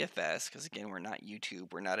IPFS, because again, we're not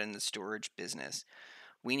YouTube, we're not in the storage business,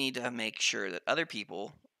 we need to make sure that other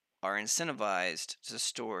people are incentivized to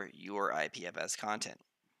store your IPFS content.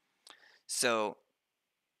 So,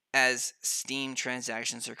 as Steam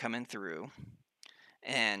transactions are coming through,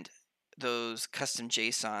 and those custom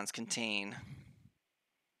JSONs contain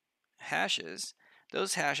hashes,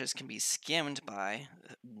 those hashes can be skimmed by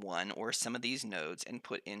one or some of these nodes and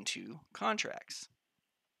put into contracts.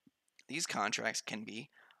 These contracts can be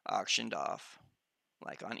auctioned off,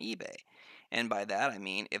 like on eBay. And by that I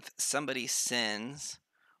mean, if somebody sends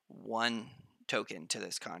 1 token to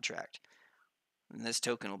this contract, then this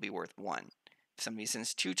token will be worth 1. If somebody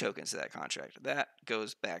sends 2 tokens to that contract, that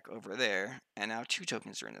goes back over there, and now 2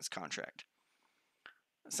 tokens are in this contract.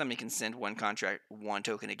 Somebody can send 1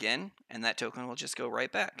 token again, and that token will just go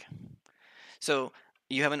right back. So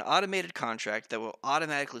you have an automated contract that will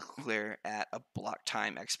automatically clear at a block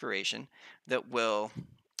time expiration that will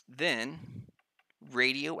then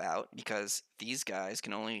radio out, because these guys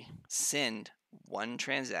can only send 1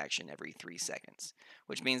 transaction every 3 seconds,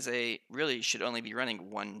 which means they really should only be running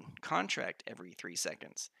 1 contract every 3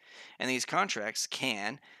 seconds. And these contracts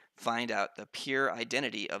can find out the peer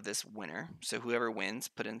identity of this winner. So whoever wins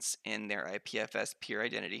puts in their IPFS peer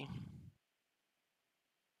identity.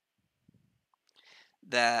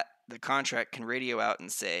 That the contract can radio out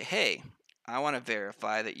and say, hey, I want to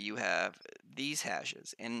verify that you have these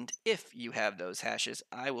hashes, and if you have those hashes,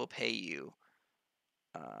 I will pay you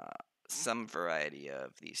some variety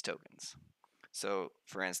of these tokens. So,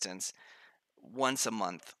 for instance, once a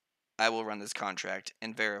month, I will run this contract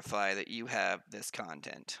and verify that you have this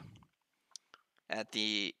content. At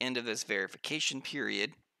the end of this verification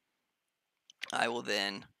period, I will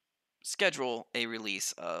then schedule a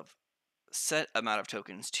release of set amount of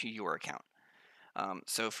tokens to your account.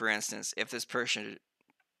 So, for instance, if this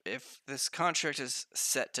contract is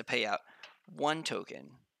set to pay out 1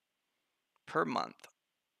 token per month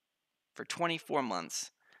for 24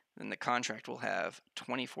 months, then the contract will have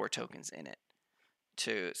 24 tokens in it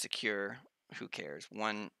to secure, who cares,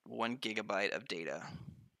 one gigabyte of data.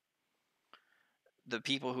 The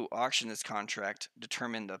people who auction this contract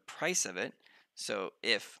determine the price of it. So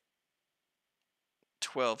if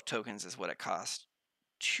 12 tokens is what it costs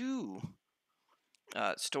to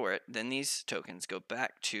store it, then these tokens go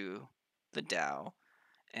back to the DAO,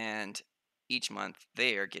 and each month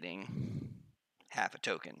they are getting half a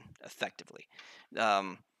token effectively.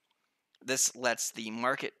 Um, this lets the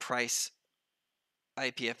market price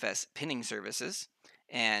IPFS pinning services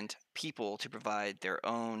and people to provide their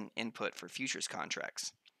own input for futures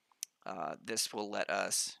contracts. This will let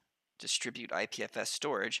us distribute IPFS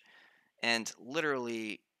storage and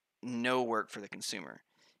literally no work for the consumer.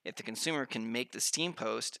 If the consumer can make the Steam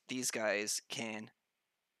post, these guys can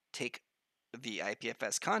take the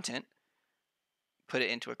IPFS content, put it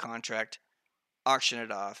into a contract, auction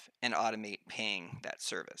it off, and automate paying that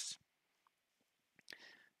service.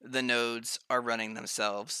 The nodes are running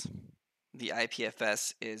themselves. The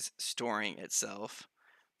IPFS is storing itself.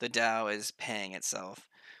 The DAO is paying itself.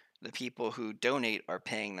 The people who donate are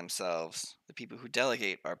paying themselves. The people who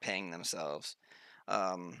delegate are paying themselves.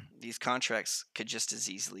 These contracts could just as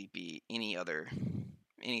easily be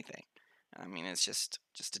anything. I mean, it's just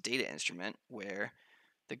a data instrument where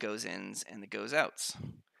the goes ins and the goes outs.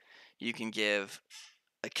 You can give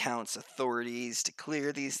accounts authorities to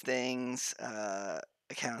clear these things,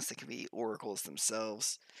 accounts that can be oracles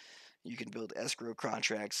themselves. You can build escrow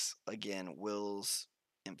contracts, again, wills,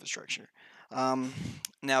 infrastructure.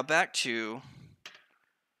 Now back to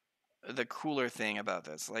the cooler thing about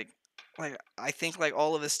this. Like I think like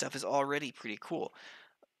all of this stuff is already pretty cool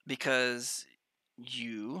because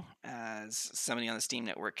you, as somebody on the Steam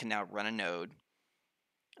network, can now run a node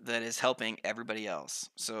that is helping everybody else.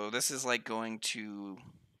 So this is like going to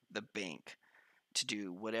the bank to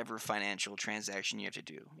do whatever financial transaction you have to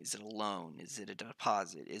do. Is it a loan? Is it a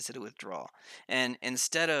deposit? Is it a withdrawal? And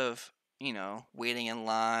instead of, waiting in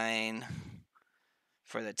line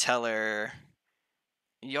for the teller,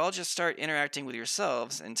 y'all just start interacting with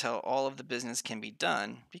yourselves until all of the business can be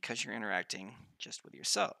done because you're interacting just with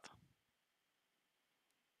yourself.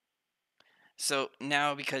 So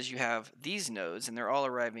now, because you have these nodes and they're all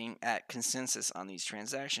arriving at consensus on these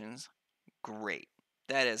transactions, great.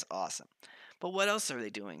 That is awesome. But what else are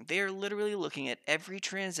they doing? They are literally looking at every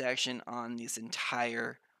transaction on this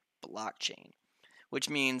entire blockchain, which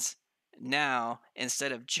means now,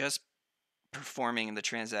 instead of just performing the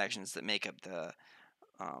transactions that make up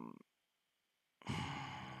um,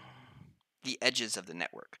 the edges of the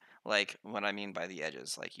network. Like what I mean by the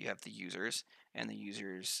edges, like you have the users, and the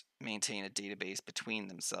users maintain a database between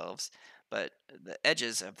themselves, but the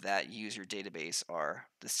edges of that user database are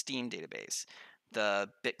the Steam database, the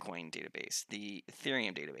Bitcoin database, the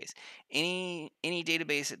Ethereum database. Any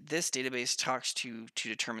database that this database talks to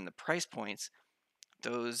determine the price points,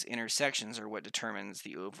 those intersections are what determines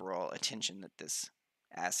the overall attention that this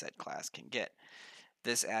asset class can get.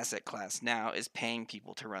 This asset class now is paying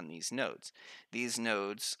people to run these nodes. These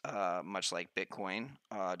nodes, much like Bitcoin,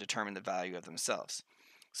 determine the value of themselves.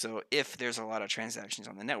 So if there's a lot of transactions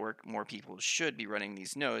on the network, more people should be running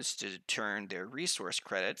these nodes to turn their resource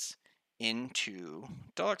credits into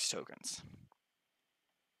DLUX tokens.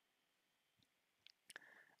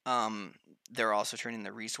 They're also turning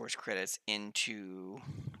the resource credits into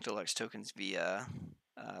DLUX tokens via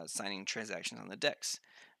signing transactions on the DEX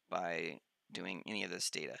by doing any of this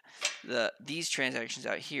data. These transactions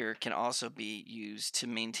out here can also be used to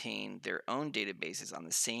maintain their own databases on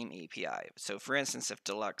the same API. So for instance, if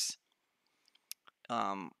DLUX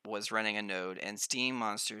was running a node and Steam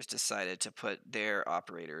Monsters decided to put their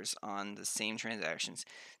operators on the same transactions,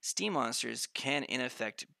 Steam Monsters can in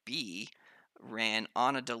effect be ran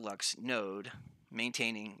on a DLUX node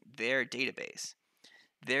maintaining their database.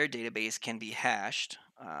 Their database can be hashed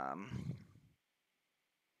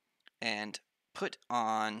and put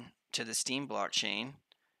on to the Steam blockchain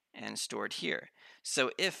and stored here.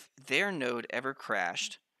 So if their node ever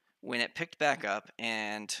crashed, when it picked back up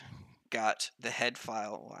and got the head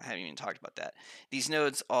file, well, I haven't even talked about that. These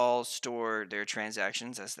nodes all store their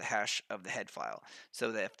transactions as the hash of the head file.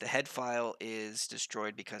 So that if the head file is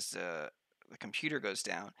destroyed because the computer goes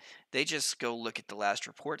down, they just go look at the last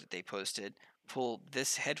report that they posted, pull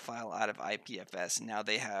this head file out of IPFS, and now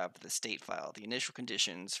they have the state file, the initial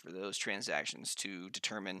conditions for those transactions to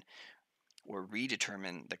determine or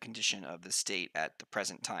redetermine the condition of the state at the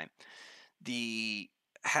present time. The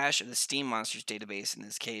hash of the Steam Monsters database in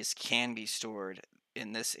this case can be stored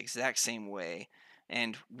in this exact same way.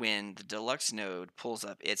 And when the Deluxe node pulls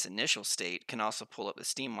up its initial state, can also pull up the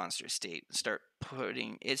Steam Monster state and start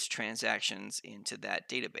putting its transactions into that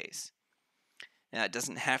database. Now, it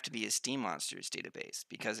doesn't have to be a Steam Monsters database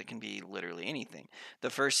because it can be literally anything. The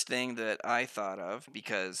first thing that I thought of,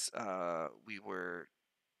 because we were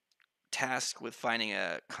tasked with finding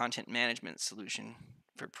a content management solution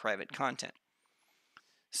for private content.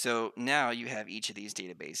 So now you have each of these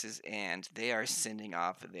databases, and they are sending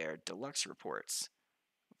off their deluxe reports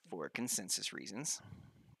for consensus reasons.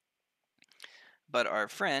 But our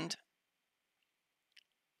friend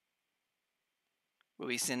will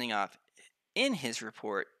be sending off in his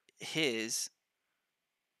report his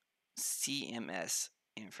CMS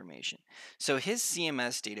information. So his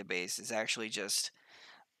CMS database is actually just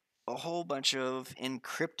a whole bunch of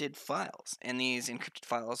encrypted files, and these encrypted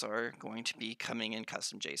files are going to be coming in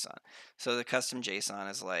custom JSON. So the custom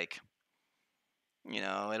JSON is like,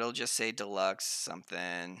 it'll just say deluxe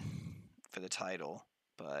something for the title,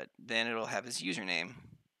 but then it'll have his username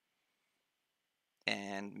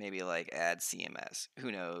and maybe like add CMS.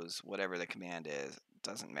 Who knows? Whatever the command is,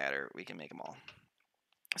 doesn't matter. We can make them all.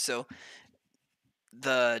 So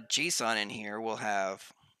the JSON in here will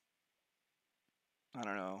have, I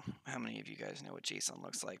don't know how many of you guys know what JSON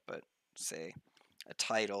looks like, but say a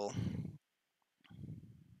title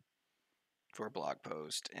for a blog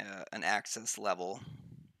post, an access level,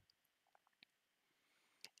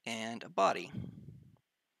 and a body.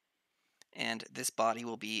 And this body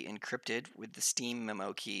will be encrypted with the Steam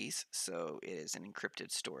memo keys, so it is an encrypted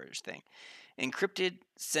storage thing. Encrypted,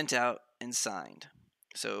 sent out, and signed.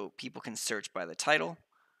 So people can search by the title,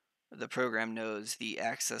 the program knows the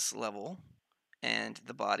access level, and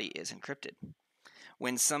the body is encrypted.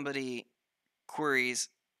 When somebody queries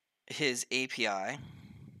his API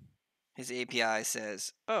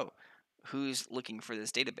says, oh, who's looking for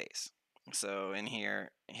this database? So in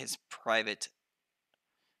here, his private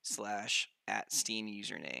 / @Steam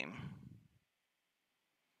username.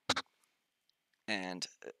 And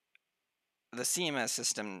the CMS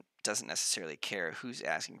system doesn't necessarily care who's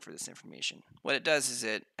asking for this information. What it does is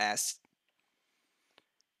it asks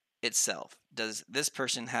itself, does this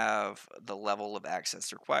person have the level of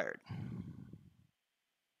access required?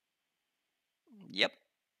 Yep.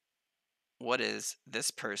 What is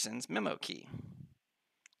this person's memo key?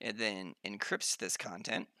 It then encrypts this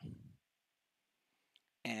content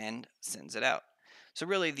and sends it out. So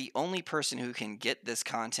really the only person who can get this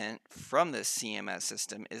content from this CMS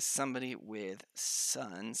system is somebody with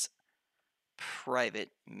Sun's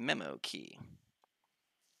private memo key.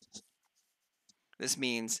 This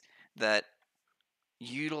means that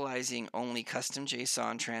utilizing only custom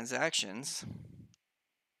JSON transactions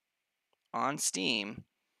on Steam,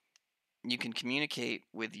 you can communicate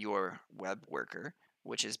with your web worker,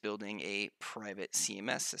 which is building a private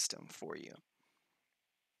CMS system for you.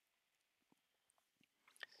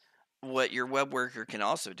 What your web worker can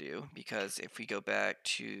also do, because if we go back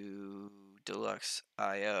to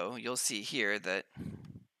DLUX.io, you'll see here that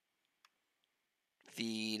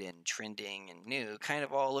feed and trending and new kind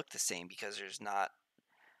of all look the same because there's not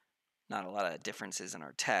a lot of differences in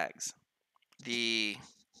our tags. The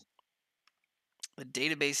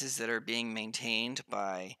databases that are being maintained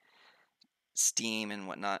by Steam and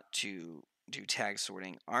whatnot to do tag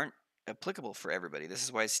sorting aren't applicable for everybody. This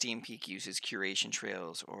is why Steam Peak uses curation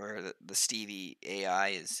trails, or the Stevie AI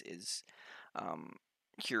is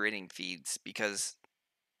curating feeds because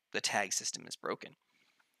the tag system is broken.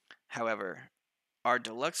 However, our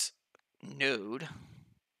Deluxe node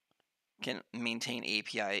can maintain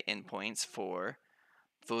API endpoints for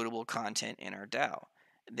votable content in our DAO.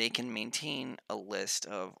 They can maintain a list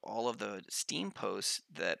of all of the Steam posts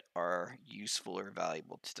that are useful or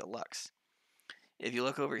valuable to Deluxe. If you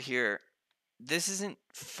look over here, this isn't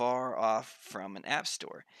far off from an app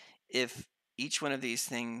store. If each one of these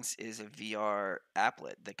things is a VR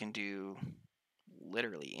applet that can do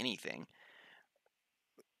literally anything,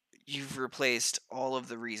 you've replaced all of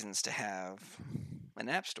the reasons to have an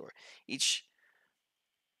app store.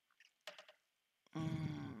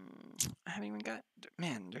 I haven't even got,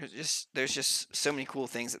 man, there's just so many cool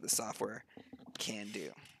things that the software can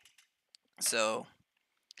do. So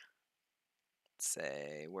let's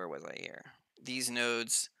say, where was I here? These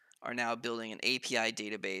nodes are now building an API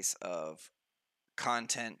database of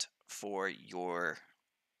content for your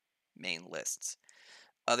main lists.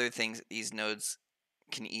 Other things that these nodes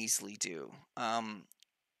can easily do.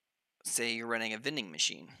 Say you're running a vending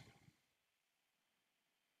machine,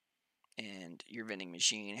 and your vending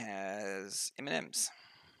machine has M&Ms.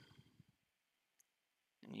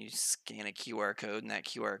 And you scan a QR code, and that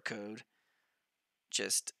QR code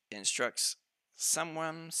just instructs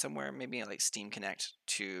someone somewhere, maybe like Steam Connect,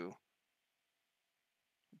 to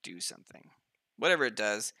do something. Whatever it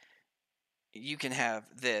does, you can have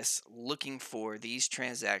this looking for these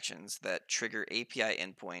transactions that trigger API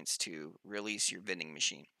endpoints to release your vending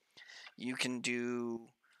machine. You can do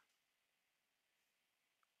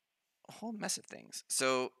a whole mess of things.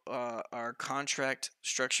 So, our contract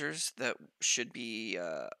structures that should be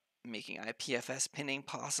making IPFS pinning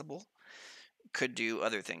possible could do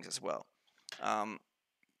other things as well. Um,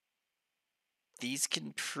 these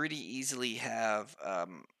can pretty easily have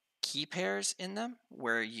key pairs in them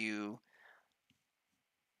where you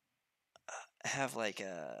have like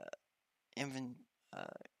a invent uh,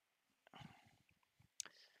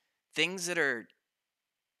 things that are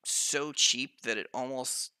so cheap that it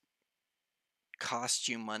almost costs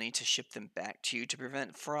you money to ship them back to you to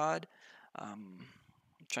prevent fraud. I'm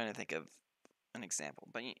trying to think of an example,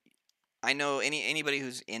 but I know anybody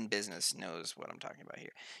who's in business knows what I'm talking about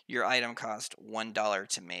here. Your item cost $1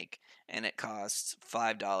 to make, and it costs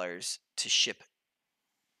 $5 to ship,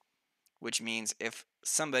 which means if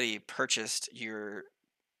somebody purchased your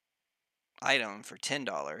item for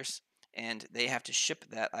 $10 and they have to ship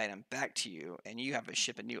that item back to you, and you have to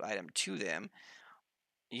ship a new item to them,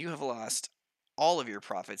 you have lost all of your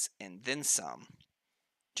profits and then some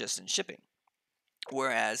just in shipping.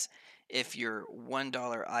 Whereas if your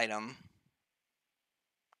 $1 item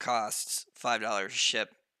costs $5 to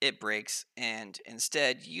ship, it breaks, and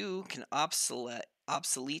instead you can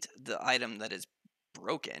obsolete the item that is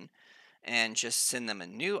broken and just send them a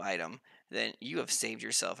new item, then you have saved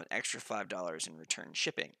yourself an extra $5 in return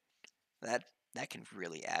shipping. That that can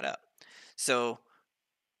really add up. So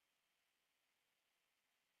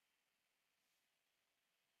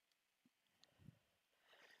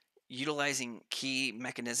utilizing key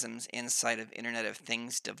mechanisms inside of Internet of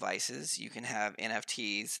Things devices, you can have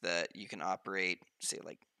NFTs that you can operate, say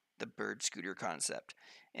like the bird scooter concept.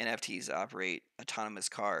 NFTs operate autonomous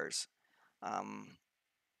cars. Um,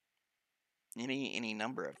 any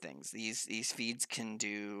number of things. These feeds can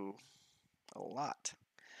do a lot.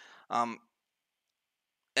 Um,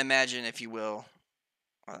 imagine, if you will,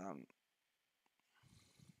 um,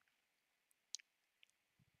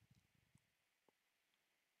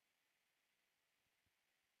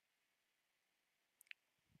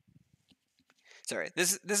 sorry.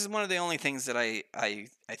 This is one of the only things that I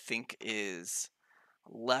think is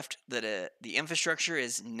left, that the infrastructure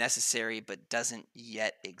is necessary but doesn't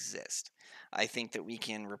yet exist. I think that we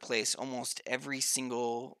can replace almost every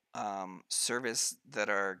single service that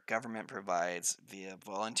our government provides via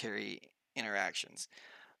voluntary interactions.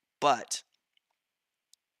 But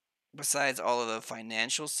besides all of the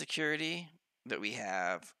financial security that we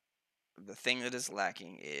have, the thing that is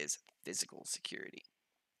lacking is physical security.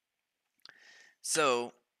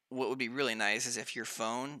 So, what would be really nice is if your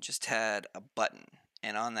phone just had a button,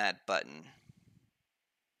 and on that button,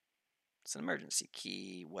 it's an emergency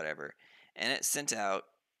key, whatever, and it sent out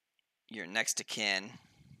your next to kin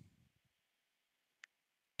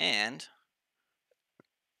and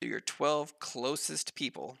your 12 closest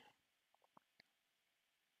people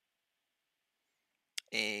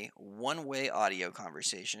a one-way audio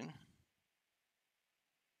conversation,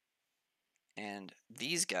 and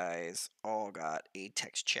these guys all got a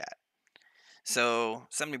text chat. So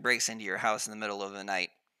somebody breaks into your house in the middle of the night.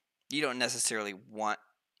 You don't necessarily want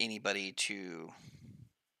anybody to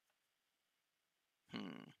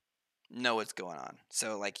know what's going on.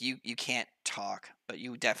 So like you can't talk, but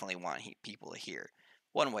you definitely want people to hear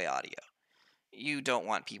one-way audio. You don't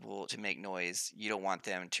want people to make noise. You don't want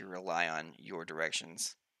them to rely on your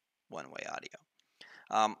directions. One-way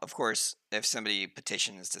audio. Of course, if somebody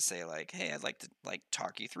petitions to say like, "Hey, I'd like to like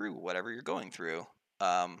talk you through whatever you're going through,"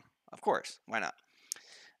 of course, why not?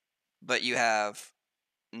 But you have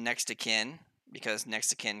next to kin, because next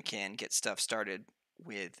to kin can get stuff started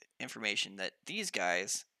with information that these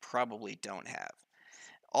guys probably don't have.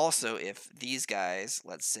 Also, if these guys,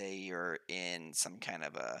 let's say you're in some kind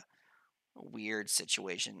of a weird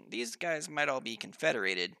situation, these guys might all be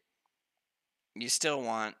confederated. You still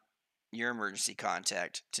want your emergency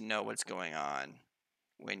contact to know what's going on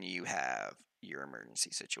when you have your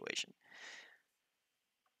emergency situation.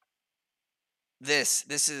 This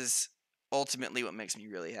is ultimately what makes me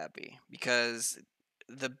really happy, because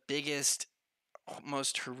the biggest,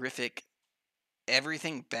 most horrific,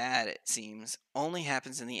 everything bad, it seems, only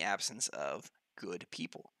happens in the absence of good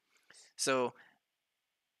people. So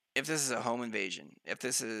if this is a home invasion, if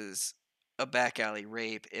this is a back alley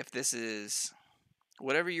rape, if this is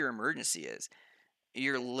whatever your emergency is,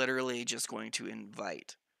 you're literally just going to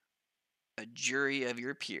invite a jury of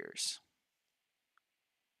your peers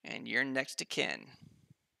and your next to kin,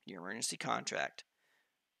 your emergency contract,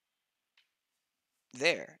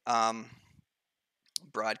 there.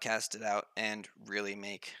 Broadcast it out and really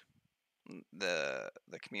make the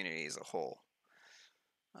community as a whole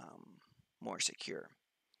um, more secure.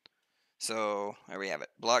 So there we have it.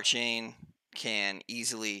 Blockchain can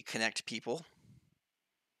easily connect people.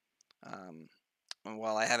 And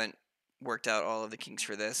while I haven't worked out all of the kinks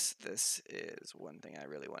for this, this is one thing I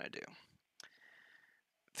really want to do.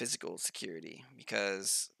 Physical security,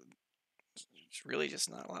 because there's really just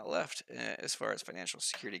not a lot left as far as financial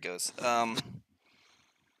security goes.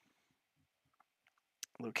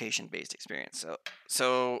 Location-based experience.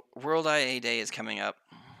 So World IA Day is coming up.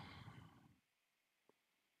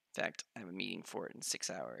 In fact, I have a meeting for it in 6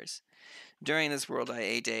 hours. During this World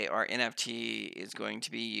IA Day, our NFT is going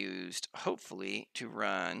to be used, hopefully, to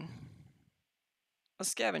run a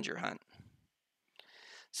scavenger hunt.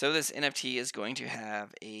 So this NFT is going to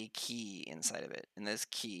have a key inside of it, and this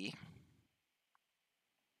key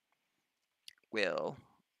will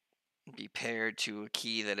be paired to a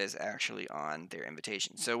key that is actually on their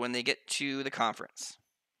invitation. So when they get to the conference,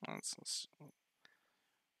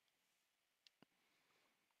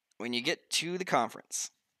 when you get to the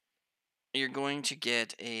conference, you're going to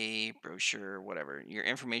get a brochure, whatever, your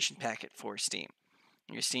information packet for Steam.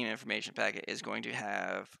 Your Steam information packet is going to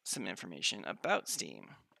have some information about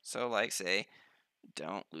Steam. So, like, say,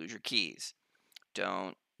 don't lose your keys.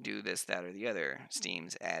 Don't do this, that, or the other.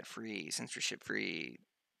 Steam's ad-free, censorship-free,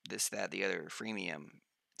 this, that, the other, freemium.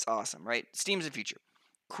 It's awesome, right? Steam's the future.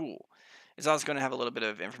 Cool. It's also going to have a little bit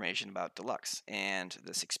of information about DLUX and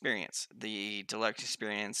this experience. The DLUX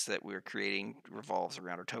experience that we're creating revolves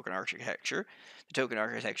around our token architecture. The token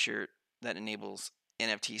architecture that enables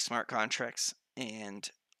NFT smart contracts and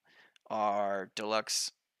our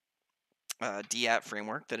DLUX DApp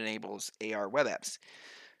framework that enables AR web apps.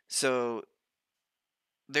 So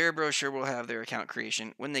their brochure will have their account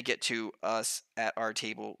creation. When they get to us at our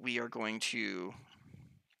table, we are going to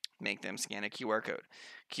make them scan a QR code.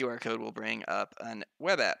 QR code will bring up a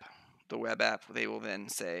web app. The web app, they will then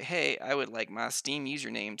say, hey, I would like my Steam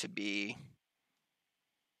username to be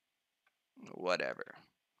whatever.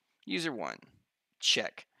 User 1.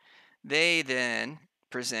 Check. They then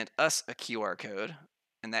present us a QR code,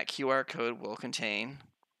 and that QR code will contain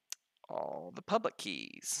all the public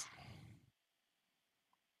keys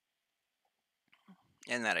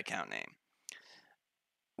and that account name.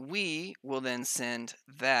 We will then send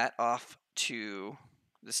that off to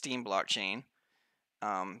the Steam blockchain,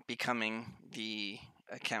 becoming the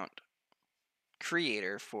account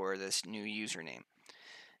creator for this new username.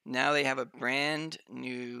 Now they have a brand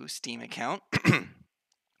new Steam account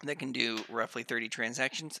that can do roughly 30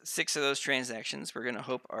 transactions. 6 of those transactions we're going to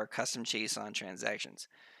hope are custom JSON transactions.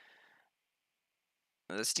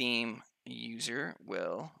 The Steam user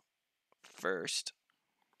will first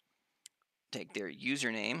take their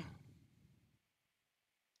username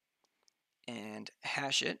and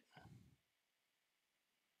hash it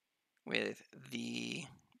with the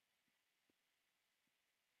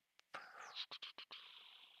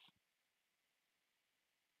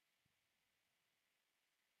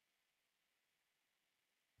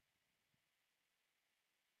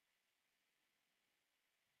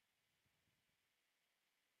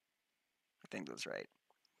I think that's right.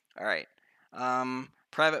 All right.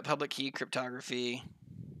 Private public key cryptography.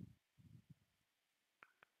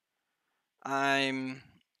 I'm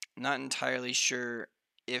not entirely sure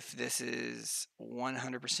if this is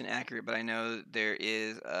 100% accurate, but I know there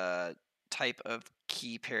is a type of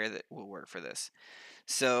key pair that will work for this.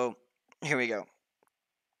 So here we go.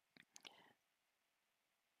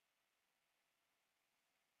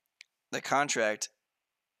 The contract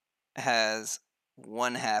has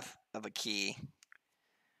 1/2 of a key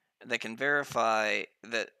that can verify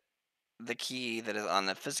that the key that is on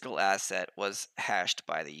the physical asset was hashed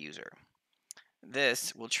by the user.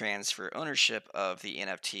 This will transfer ownership of the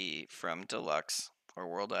NFT from DLUX or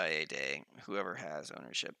World IA Day, whoever has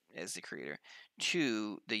ownership as the creator,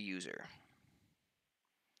 to the user.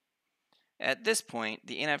 At this point,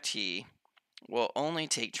 the NFT will only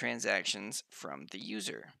take transactions from the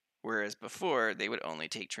user, whereas before they would only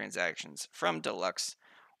take transactions from DLUX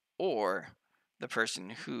or the person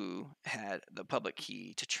who had the public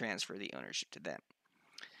key to transfer the ownership to them.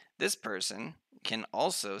 This person can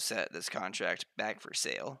also set this contract back for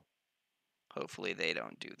sale. Hopefully they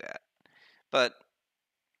don't do that. But,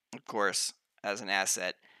 of course, as an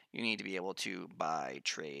asset, you need to be able to buy,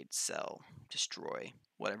 trade, sell, destroy,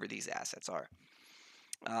 whatever these assets are.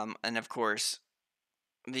 And, of course,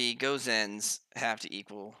 the goes ins have to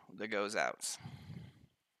equal the goes outs.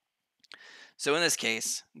 So in this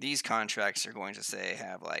case, these contracts are going to say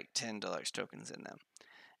have like 10 DLUX tokens in them.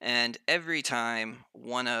 And every time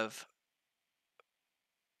one of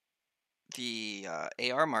the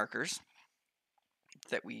AR markers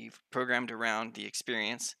that we've programmed around the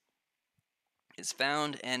experience is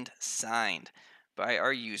found and signed by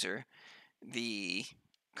our user, the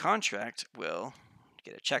contract will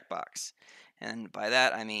get a checkbox. And by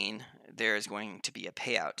that, I mean there is going to be a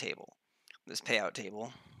payout table. This payout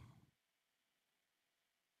table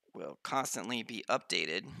will constantly be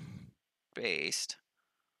updated based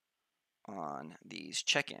on these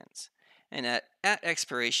check-ins. And at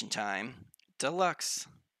expiration time, DLUX,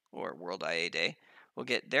 or World IA Day, will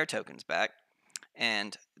get their tokens back,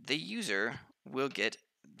 and the user will get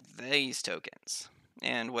these tokens,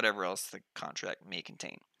 and whatever else the contract may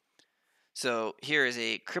contain. So here is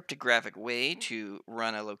a cryptographic way to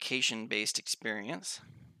run a location-based experience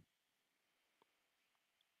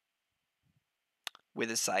with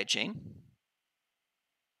a sidechain,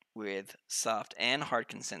 with soft and hard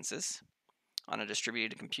consensus on a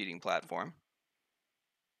distributed computing platform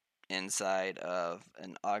inside of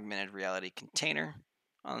an augmented reality container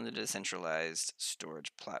on the decentralized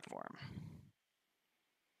storage platform.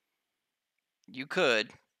 You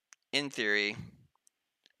could, in theory,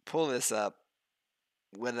 pull this up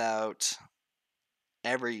without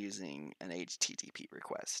ever using an HTTP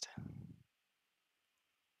request.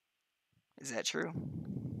 Is that true?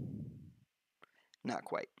 Not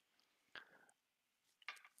quite.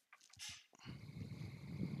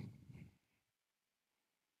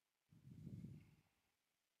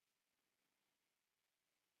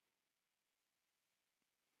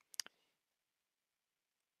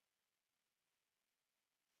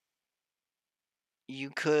 You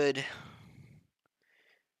could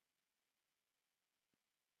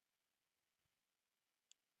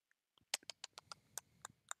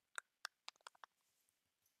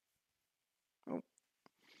oh,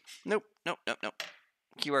 nope.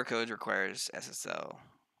 QR code requires SSL,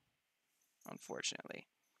 unfortunately.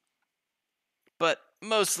 But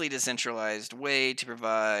mostly decentralized way to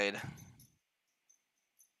provide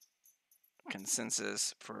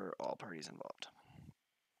consensus for all parties involved.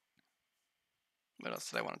 What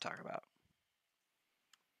else did I want to talk about?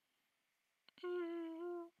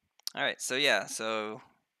 All right, so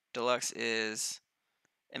DLUX is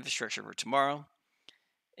infrastructure for tomorrow.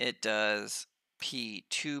 It does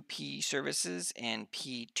P2P services and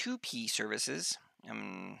P2P services.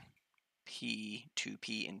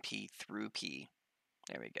 P2P and P through P.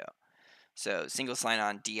 There we go. So single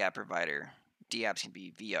sign-on DApp provider. DApps can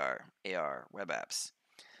be VR, AR, web apps.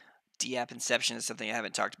 DApp inception is something I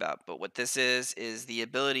haven't talked about, but what this is the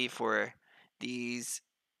ability for these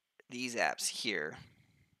apps here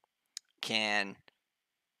can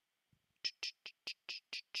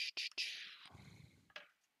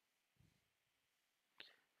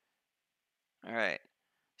all right.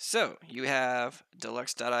 So you have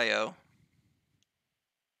DLUX.io,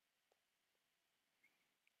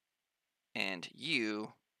 and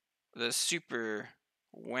you, the super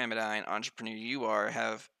whammadine entrepreneur you are,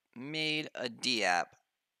 have made a DApp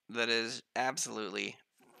that is absolutely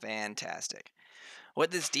fantastic.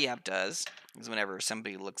 What this DApp does is whenever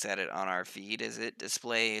somebody looks at it on our feed is it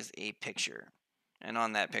displays a picture. And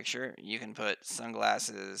on that picture, you can put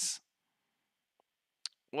sunglasses,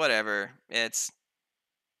 whatever. It's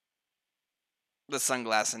the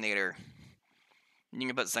sunglassinator. You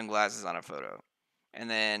can put sunglasses on a photo. And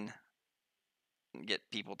then get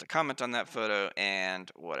people to comment on that photo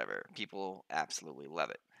and whatever. People absolutely love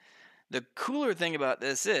it. The cooler thing about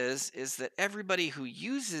this is that everybody who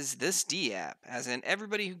uses this DApp, as in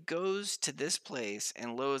everybody who goes to this place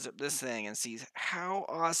and loads up this thing and sees how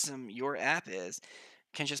awesome your app is,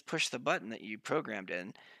 can just push the button that you programmed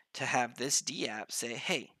in to have this DApp say,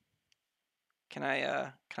 "Hey, can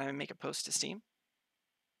I make a post to Steam?"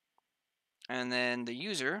 And then the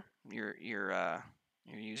user, your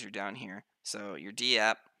user down here, so your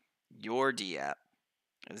DApp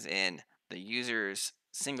is in the user's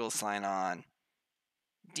single sign-on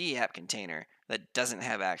DApp container that doesn't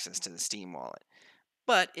have access to the Steam wallet.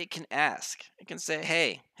 But it can ask. It can say,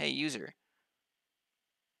 hey user,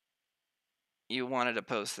 you wanted to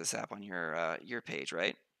post this app on your page,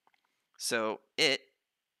 right? So it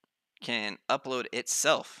can upload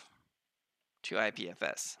itself to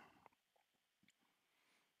IPFS.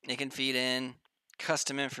 It can feed in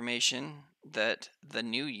custom information that the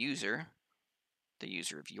new user, the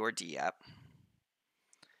user of your DApp,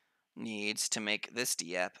 needs to make this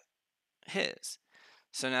DApp his.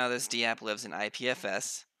 So now this DApp lives in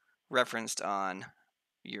IPFS, referenced on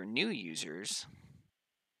your new user's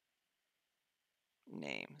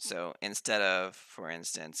name. So instead of, for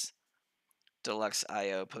instance,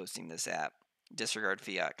 DLUX.io posting this app, Disregard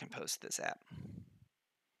Fiat can post this app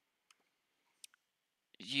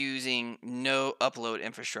using no upload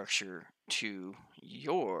infrastructure to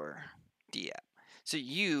your D app. So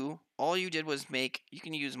all you did was you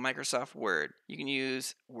can use Microsoft Word, you can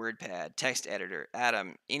use WordPad, text editor,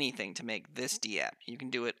 Atom, anything to make this D app. You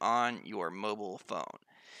can do it on your mobile phone.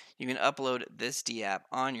 You can upload this D app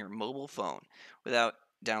on your mobile phone without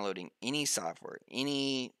downloading any software,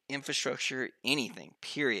 any infrastructure, anything,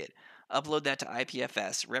 period. Upload that to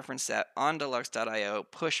IPFS, reference that on DLUX.io,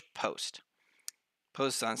 push post.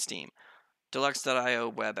 Posts on Steam. DLUX.io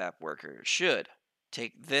web app worker should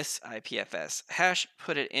take this IPFS hash,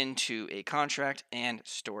 put it into a contract, and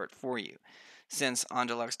store it for you. Since on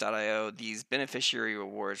DLUX.io, these beneficiary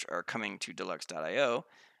rewards are coming to DLUX.io,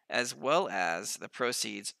 as well as the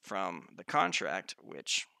proceeds from the contract,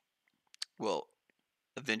 which will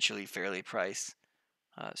eventually fairly price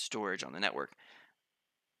storage on the network.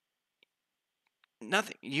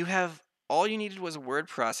 Nothing. All you needed was a word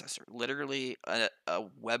processor, literally a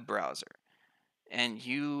web browser, and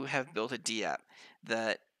you have built a D app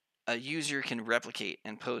that a user can replicate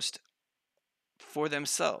and post for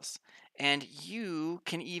themselves. And you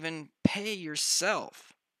can even pay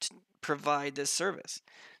yourself to provide this service.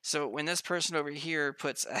 So when this person over here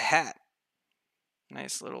puts a hat,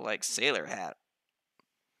 nice little like sailor hat,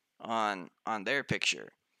 on their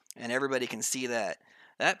picture, and everybody can see that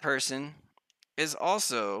person is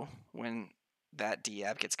also, when that D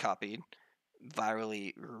app gets copied,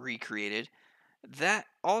 virally recreated, that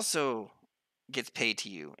also gets paid to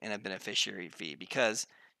you in a beneficiary fee, because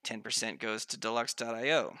 10% goes to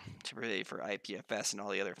DLUX.io to pay for IPFS and all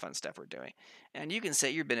the other fun stuff we're doing. And you can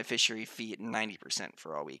set your beneficiary fee at 90%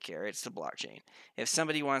 for all we care. It's the blockchain. If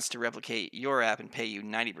somebody wants to replicate your app and pay you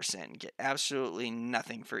 90% and get absolutely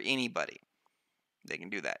nothing for anybody, they can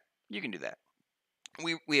do that. You can do that.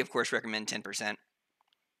 We of course recommend 10%,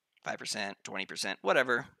 5%, 20%,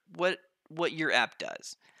 whatever. What your app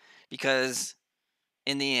does. Because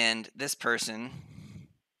in the end, this person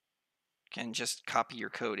can just copy your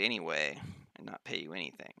code anyway and not pay you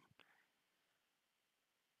anything.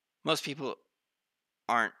 Most people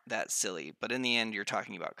aren't that silly, but in the end, you're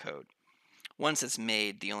talking about code. Once it's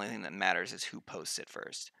made, the only thing that matters is who posts it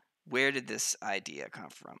first. Where did this idea come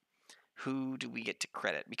from? Who do we get to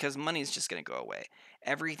credit? Because money is just going to go away.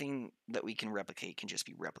 Everything that we can replicate can just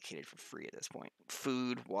be replicated for free at this point.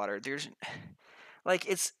 Food, water, there's like,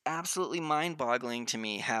 it's absolutely mind-boggling to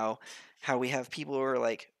me how we have people who are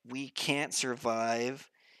like, we can't survive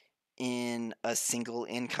in a single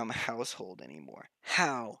income household anymore.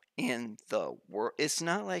 How in the world? It's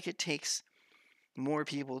not like it takes more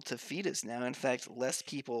people to feed us now. In fact, less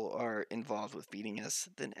people are involved with feeding us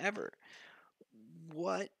than ever.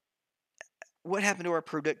 What happened to our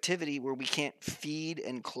productivity where we can't feed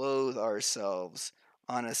and clothe ourselves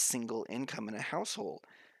on a single income in a household?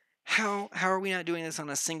 How are we not doing this on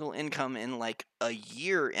a single income in like a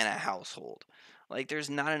year in a household? Like, there's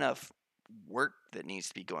not enough work that needs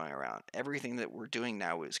to be going around. Everything that we're doing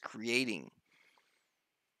now is creating,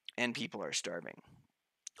 and people are starving.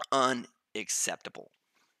 Unacceptable.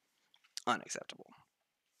 Unacceptable.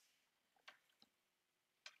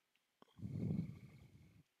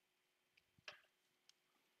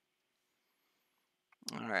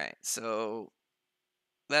 All right, so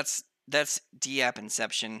that's D-app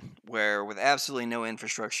inception, where with absolutely no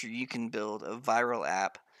infrastructure, you can build a viral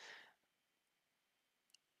app,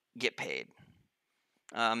 get paid.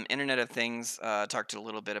 Internet of Things talked a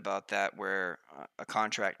little bit about that, where a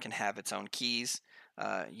contract can have its own keys.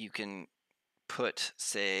 You can put,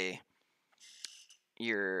 say,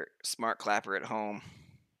 your smart clapper at home.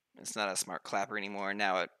 It's not a smart clapper anymore.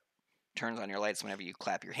 Now it turns on your lights whenever you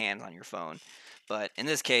clap your hands on your phone. But in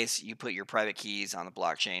this case, you put your private keys on the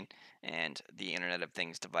blockchain, and the Internet of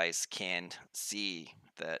Things device can see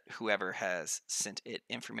that whoever has sent it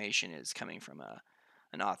information is coming from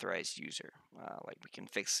an authorized user. Like, we can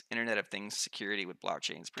fix Internet of Things security with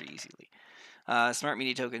blockchains pretty easily. Smart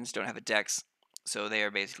media tokens don't have a DEX, so they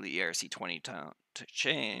are basically ERC20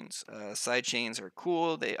 chains. Side chains are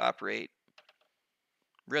cool. They operate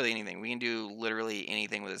really anything. We can do literally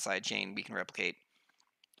anything with a side chain. We can replicate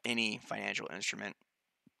any financial instrument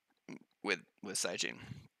with sidechain.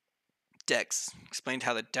 DEX, explained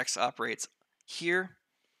how the DEX operates here.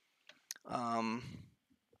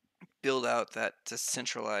 Build out that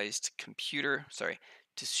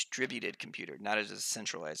distributed computer, not a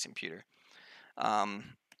centralized computer.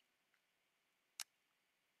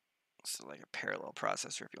 So like a parallel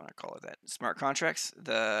processor, if you want to call it that. Smart contracts,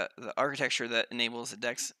 the architecture that enables the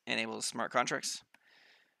DEX enables smart contracts.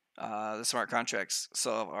 The smart contracts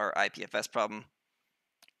solve our IPFS problem.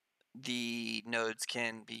 The nodes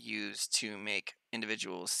can be used to make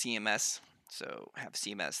individual CMS, so have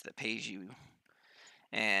CMS that pays you,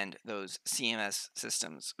 and those CMS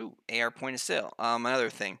systems. Ooh, AR point of sale. Another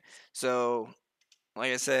thing. So,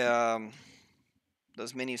 like I say,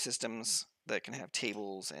 those menu systems that can have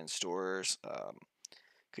tables and stores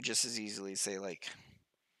could just as easily say like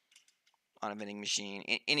on a vending machine,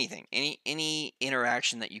 anything, any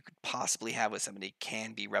interaction that you could possibly have with somebody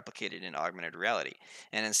can be replicated in augmented reality.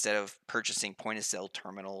 And instead of purchasing point of sale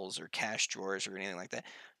terminals or cash drawers or anything like that,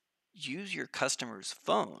 use your customer's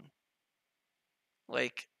phone.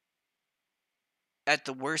 Like at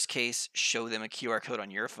the worst case, show them a QR code on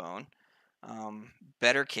your phone.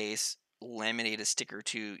 Better case, laminate a sticker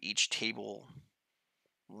to each table.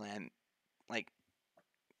 Like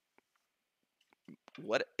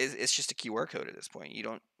what is it's just a QR code at this point. You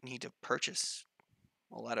don't need to purchase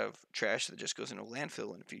a lot of trash that just goes into a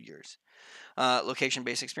landfill in a few years.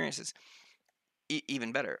 Location-based experiences,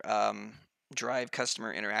 even better. Drive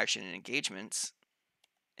customer interaction and engagements,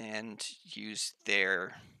 and use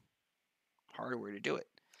their hardware to do it.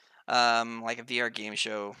 Like a VR game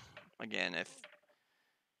show. Again,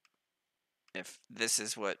 if this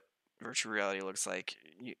is what virtual reality looks like,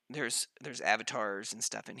 there's avatars and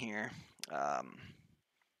stuff in here. Um,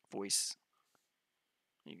 Voice.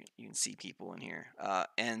 You can see people in here,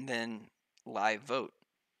 and then live vote.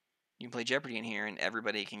 You can play Jeopardy in here, and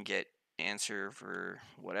everybody can get answer for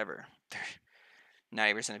whatever.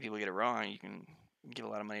 90% of people get it wrong. You can give a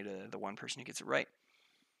lot of money to the one person who gets it right.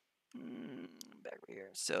 Back right here.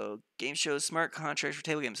 So game shows, smart contracts for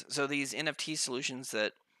table games. So these NFT solutions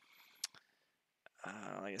that,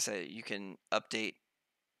 like I said, you can update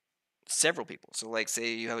several people. So like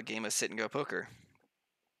say you have a game of sit and go poker.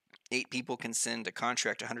 8 people can send a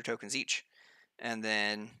contract 100 tokens each. And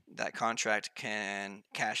then that contract can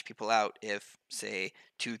cash people out if, say,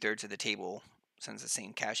 2/3 of the table sends the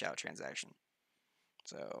same cash out transaction.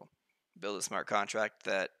 So build a smart contract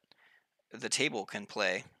that the table can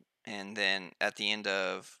play, and then at the end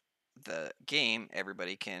of the game,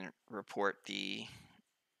 everybody can report the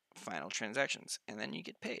final transactions, and then you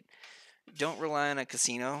get paid. Don't rely on a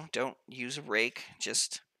casino. Don't use a rake.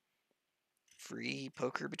 Just free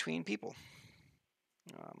poker between people.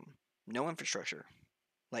 No infrastructure.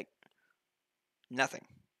 Like, nothing.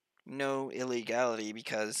 No illegality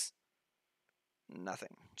because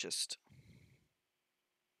nothing. Just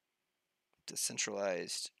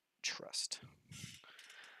decentralized trust.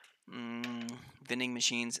 Vending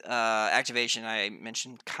machines. Activation, I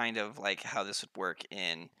mentioned kind of like how this would work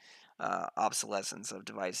in obsolescence of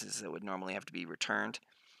devices that would normally have to be returned.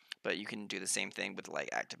 But you can do the same thing with like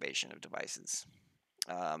activation of devices.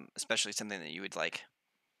 Especially something that you would like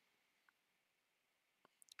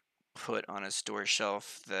put on a store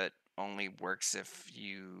shelf that only works if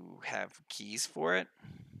you have keys for it,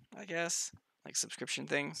 I guess. Like subscription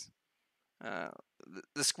things. Uh,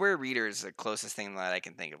 the Square Reader is the closest thing that I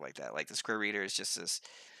can think of like that. Like the Square Reader is just this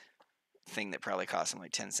thing that probably costs them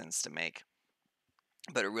like 10 cents to make,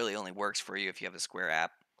 but it really only works for you if you have a Square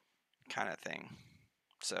app kind of thing.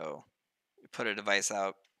 So you put a device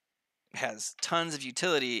out, has tons of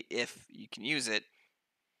utility if you can use it,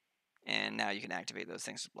 and now you can activate those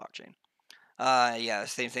things with blockchain. Yeah,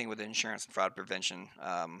 same thing with insurance and fraud prevention.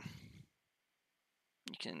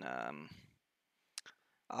 You can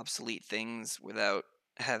obsolete things without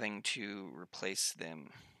having to replace them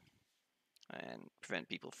and prevent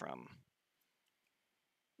people from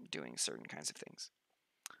doing certain kinds of things.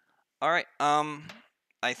 All right.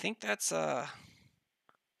 I think that's a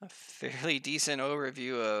fairly decent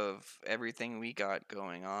overview of everything we got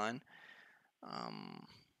going on. I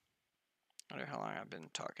wonder how long I've been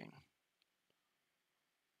talking.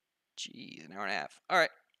 Geez, an hour and a half. All right.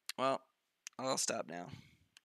 Well, I'll stop now.